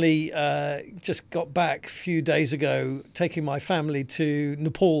recently just got back a few days ago, taking my family to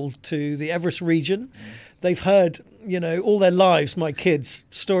Nepal, to the Everest region. They've heard, you know, all their lives, my kids,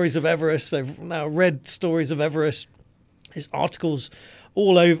 stories of Everest. They've now read stories of Everest. There's articles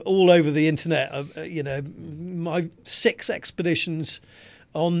all over the internet. You know, my 6 expeditions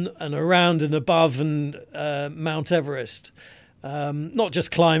on and around and above and Mount Everest. Not just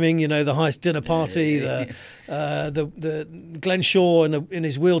climbing, you know, the highest dinner party, the Glenn Shaw in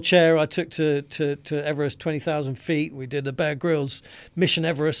his wheelchair I took to Everest, 20,000 feet. We did the Bear Grylls Mission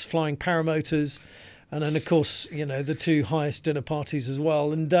Everest, flying paramotors, and then of course, you know, the 2 highest dinner parties as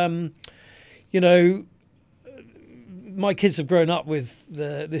well. And you know, my kids have grown up with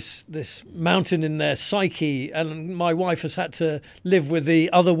this mountain in their psyche, and my wife has had to live with the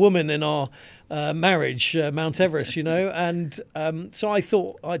other woman in our marriage, Mount Everest, you know. And so I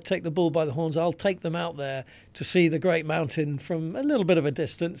thought I'd take the bull by the horns. I'll take them out there to see the great mountain from a little bit of a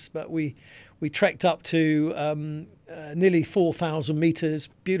distance. But we trekked up to nearly 4,000 metres,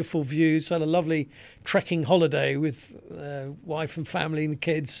 beautiful views, had a lovely trekking holiday with wife and family and the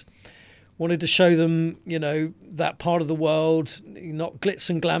kids. Wanted to show them, you know, that part of the world, not glitz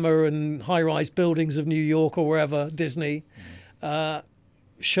and glamour and high-rise buildings of New York or wherever, Disney.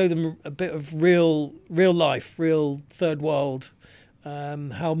 Show them a bit of real life, real third world,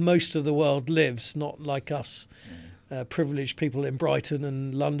 how most of the world lives, not like us, privileged people in Brighton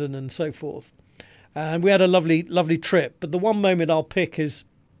and London and so forth. And we had a lovely trip. But the one moment I'll pick is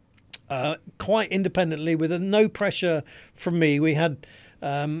quite independently, with no pressure from me. We had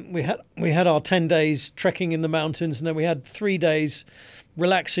our 10 days trekking in the mountains, and then we had 3 days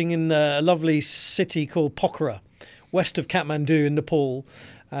relaxing in a lovely city called Pokhara, west of Kathmandu in Nepal.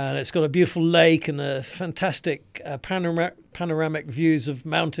 And it's got a beautiful lake and a fantastic panoramic views of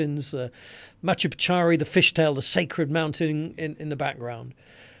mountains, Machu Picchu, the fishtail, the sacred mountain in the background.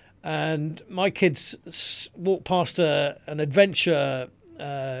 And my kids walked past an adventure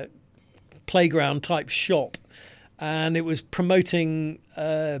playground type shop, and it was promoting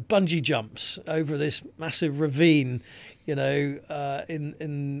bungee jumps over this massive ravine, you know,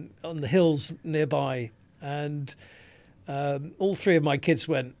 on the hills nearby. And all 3 of my kids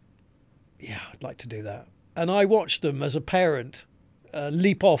went, yeah, I'd like to do that. And I watched them as a parent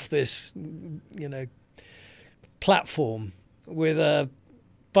leap off this, you know, platform with a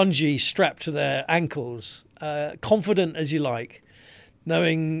bungee strapped to their ankles, confident as you like,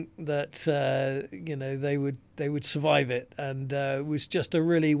 knowing that you know, they would survive it. And it was just a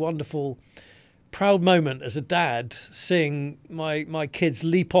really wonderful, proud moment as a dad, seeing my kids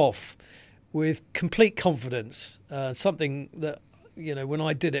leap off with complete confidence, something that, you know, when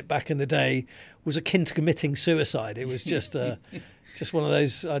I did it back in the day was akin to committing suicide. It was just just one of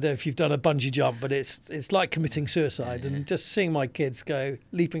those, I don't know if you've done a bungee jump, but it's like committing suicide. And just seeing my kids go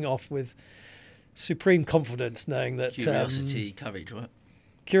leaping off with supreme confidence, knowing that curiosity, courage, right?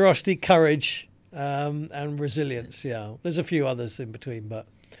 Curiosity, courage, and resilience. Yeah, there's a few others in between, but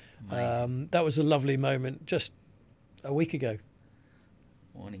that was a lovely moment just a week ago.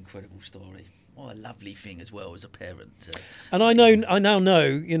 What an incredible story. What a lovely thing as well as a parent. And I now know,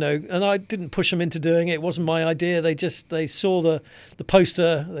 you know, and I didn't push them into doing it. It wasn't my idea. They saw the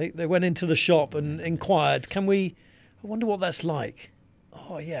poster. They went into the shop and inquired, I wonder what that's like.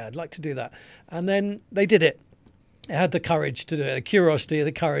 Oh yeah, I'd like to do that. And then they did it. They had the courage to do it, the curiosity,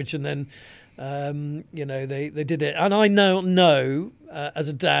 the courage, and then You know, they did it, and I know as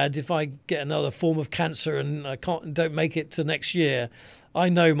a dad, if I get another form of cancer and I don't make it to next year, I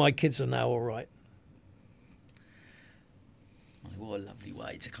know my kids are now all right. What a lovely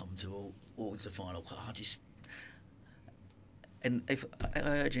way to come towards the final. And if I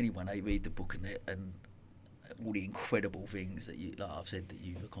urge anyone, they read the book and all the incredible things that you, like I've said, that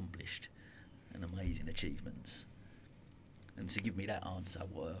you've accomplished, and amazing achievements, and to give me that answer,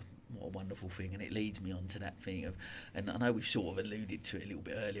 what a wonderful thing. And it leads me on to that thing of, and I know we've sort of alluded to it a little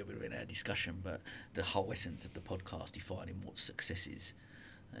bit earlier in our discussion, but the whole essence of the podcast, defining what success is,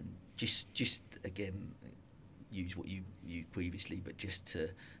 and just again use what you used previously, but just to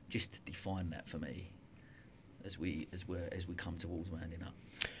define that for me as we come towards rounding up.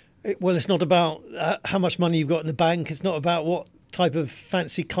 Well, it's not about how much money you've got in the bank. It's not about what type of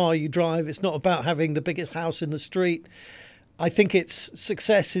fancy car you drive. It's not about having the biggest house in the street. I think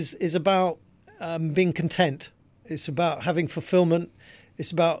success is about being content. It's about having fulfillment.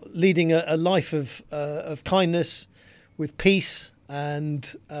 It's about leading a life of kindness, with peace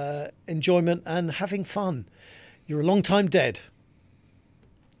and enjoyment, and having fun. You're a long time dead.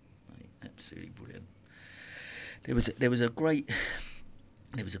 Absolutely brilliant. There was a great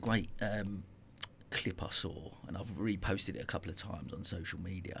clip I saw, and I've reposted it a couple of times on social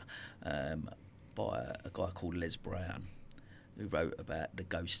media, by a guy called Les Brown, who wrote about the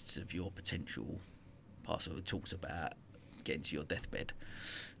ghosts of your potential past. So it talks about getting to your deathbed.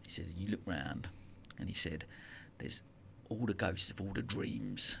 He said, you look round, and he said, there's all the ghosts of all the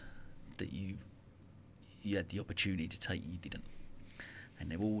dreams that you had the opportunity to take, you didn't,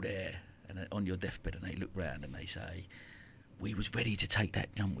 and they're all there, and on your deathbed, and they look round and they say, we was ready to take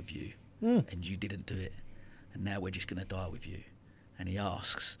that jump with you, and you didn't do it, and now we're just going to die with you. And he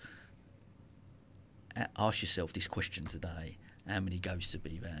asks yourself this question today: how many ghosts will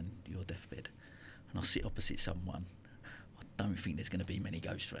be around your deathbed? And I sit opposite someone. I don't think there's going to be many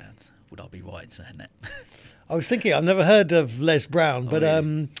ghosts around. Would I be right in saying that? I was thinking, I've never heard of Les Brown, but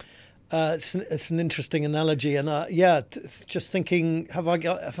really? It's an interesting analogy, and just thinking, have I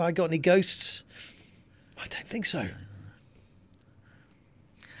got any ghosts? I don't think so.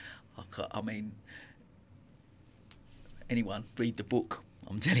 I mean, anyone read the book.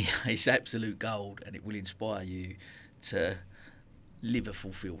 I'm telling you, it's absolute gold, and it will inspire you to live a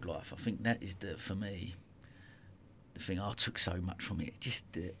fulfilled life. I think that is for me, the thing I took so much from it. Just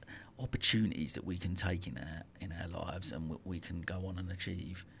the opportunities that we can take in our lives, and what we can go on and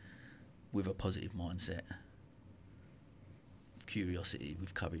achieve with a positive mindset, with curiosity,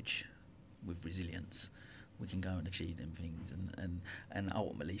 with courage, with resilience. We can go and achieve them things, and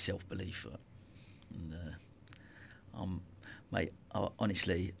ultimately self-belief. And mate,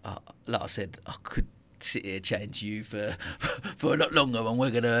 honestly, like I said, I could sit here chatting to you for a lot longer, and we're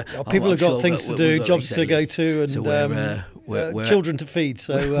gonna. People have got things to do, jobs to go to, and so we're children to feed.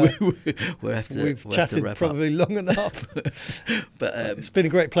 So we've chatted probably long enough. But it's been a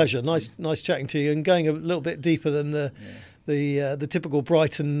great pleasure. Nice chatting to you, and going a little bit deeper than the typical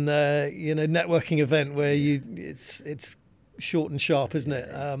Brighton networking event where it's short and sharp, isn't it?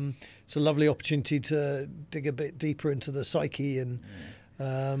 It's a lovely opportunity to dig a bit deeper into the psyche, and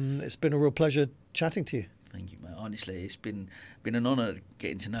it's been a real pleasure chatting to you. Thank you, mate. Honestly, it's been an honour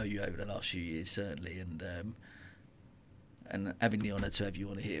getting to know you over the last few years, certainly, and having the honour to have you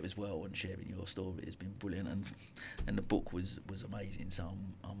on here as well and sharing your story has been brilliant. And the book was amazing. So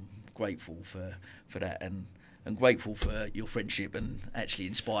I'm grateful for that, and grateful for your friendship and actually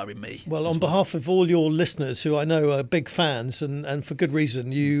inspiring me. Well, on behalf of all your listeners, who I know are big fans, and for good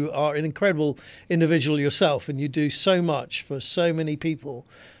reason, you are an incredible individual yourself, and you do so much for so many people.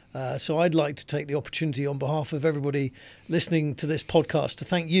 So I'd like to take the opportunity on behalf of everybody listening to this podcast to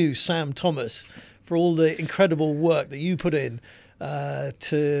thank you, Sam Thomas, for all the incredible work that you put in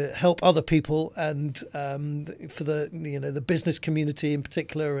to help other people, and for the business community in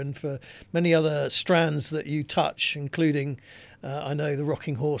particular, and for many other strands that you touch, including I know the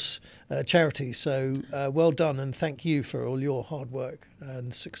Rocking Horse charity. So well done, and thank you for all your hard work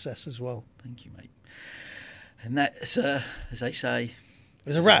and success as well. Thank you, mate. And that's, as they say,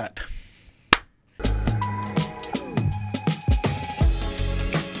 it's a wrap.